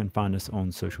always, you can find us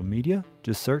on social media.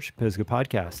 Just search Pisgah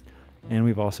Podcast. And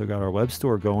we've also got our web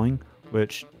store going,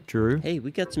 which, Drew, hey,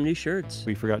 we got some new shirts.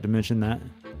 we forgot to mention that.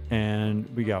 And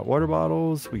we got water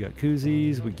bottles, we got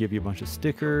koozies, we give you a bunch of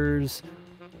stickers,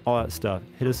 all that stuff.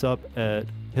 Hit us up at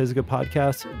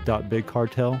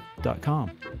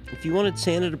pisgahpodcast.bigcartel.com. If you wanted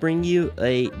Santa to bring you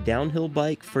a downhill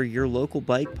bike for your local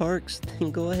bike parks,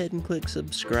 then go ahead and click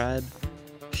subscribe.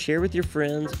 Share with your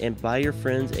friends and buy your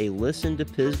friends a Listen to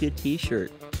Pisgah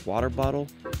t-shirt, water bottle,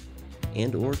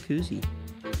 and or koozie.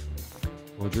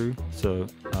 Well, Drew, so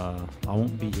I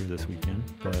won't be here this weekend,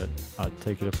 but I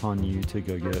take it upon you to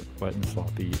go get wet and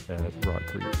sloppy at Rock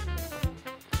Creek.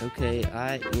 Okay,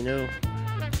 I'm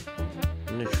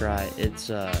gonna try. It's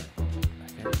I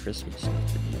got Christmas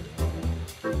stuff to do.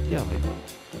 Yeah, like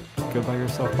go buy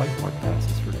yourself bike park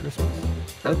passes for Christmas.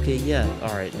 Okay, yeah,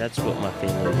 all right. That's what my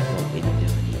family would want me to do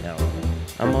anyhow.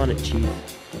 I'm on it, Chief.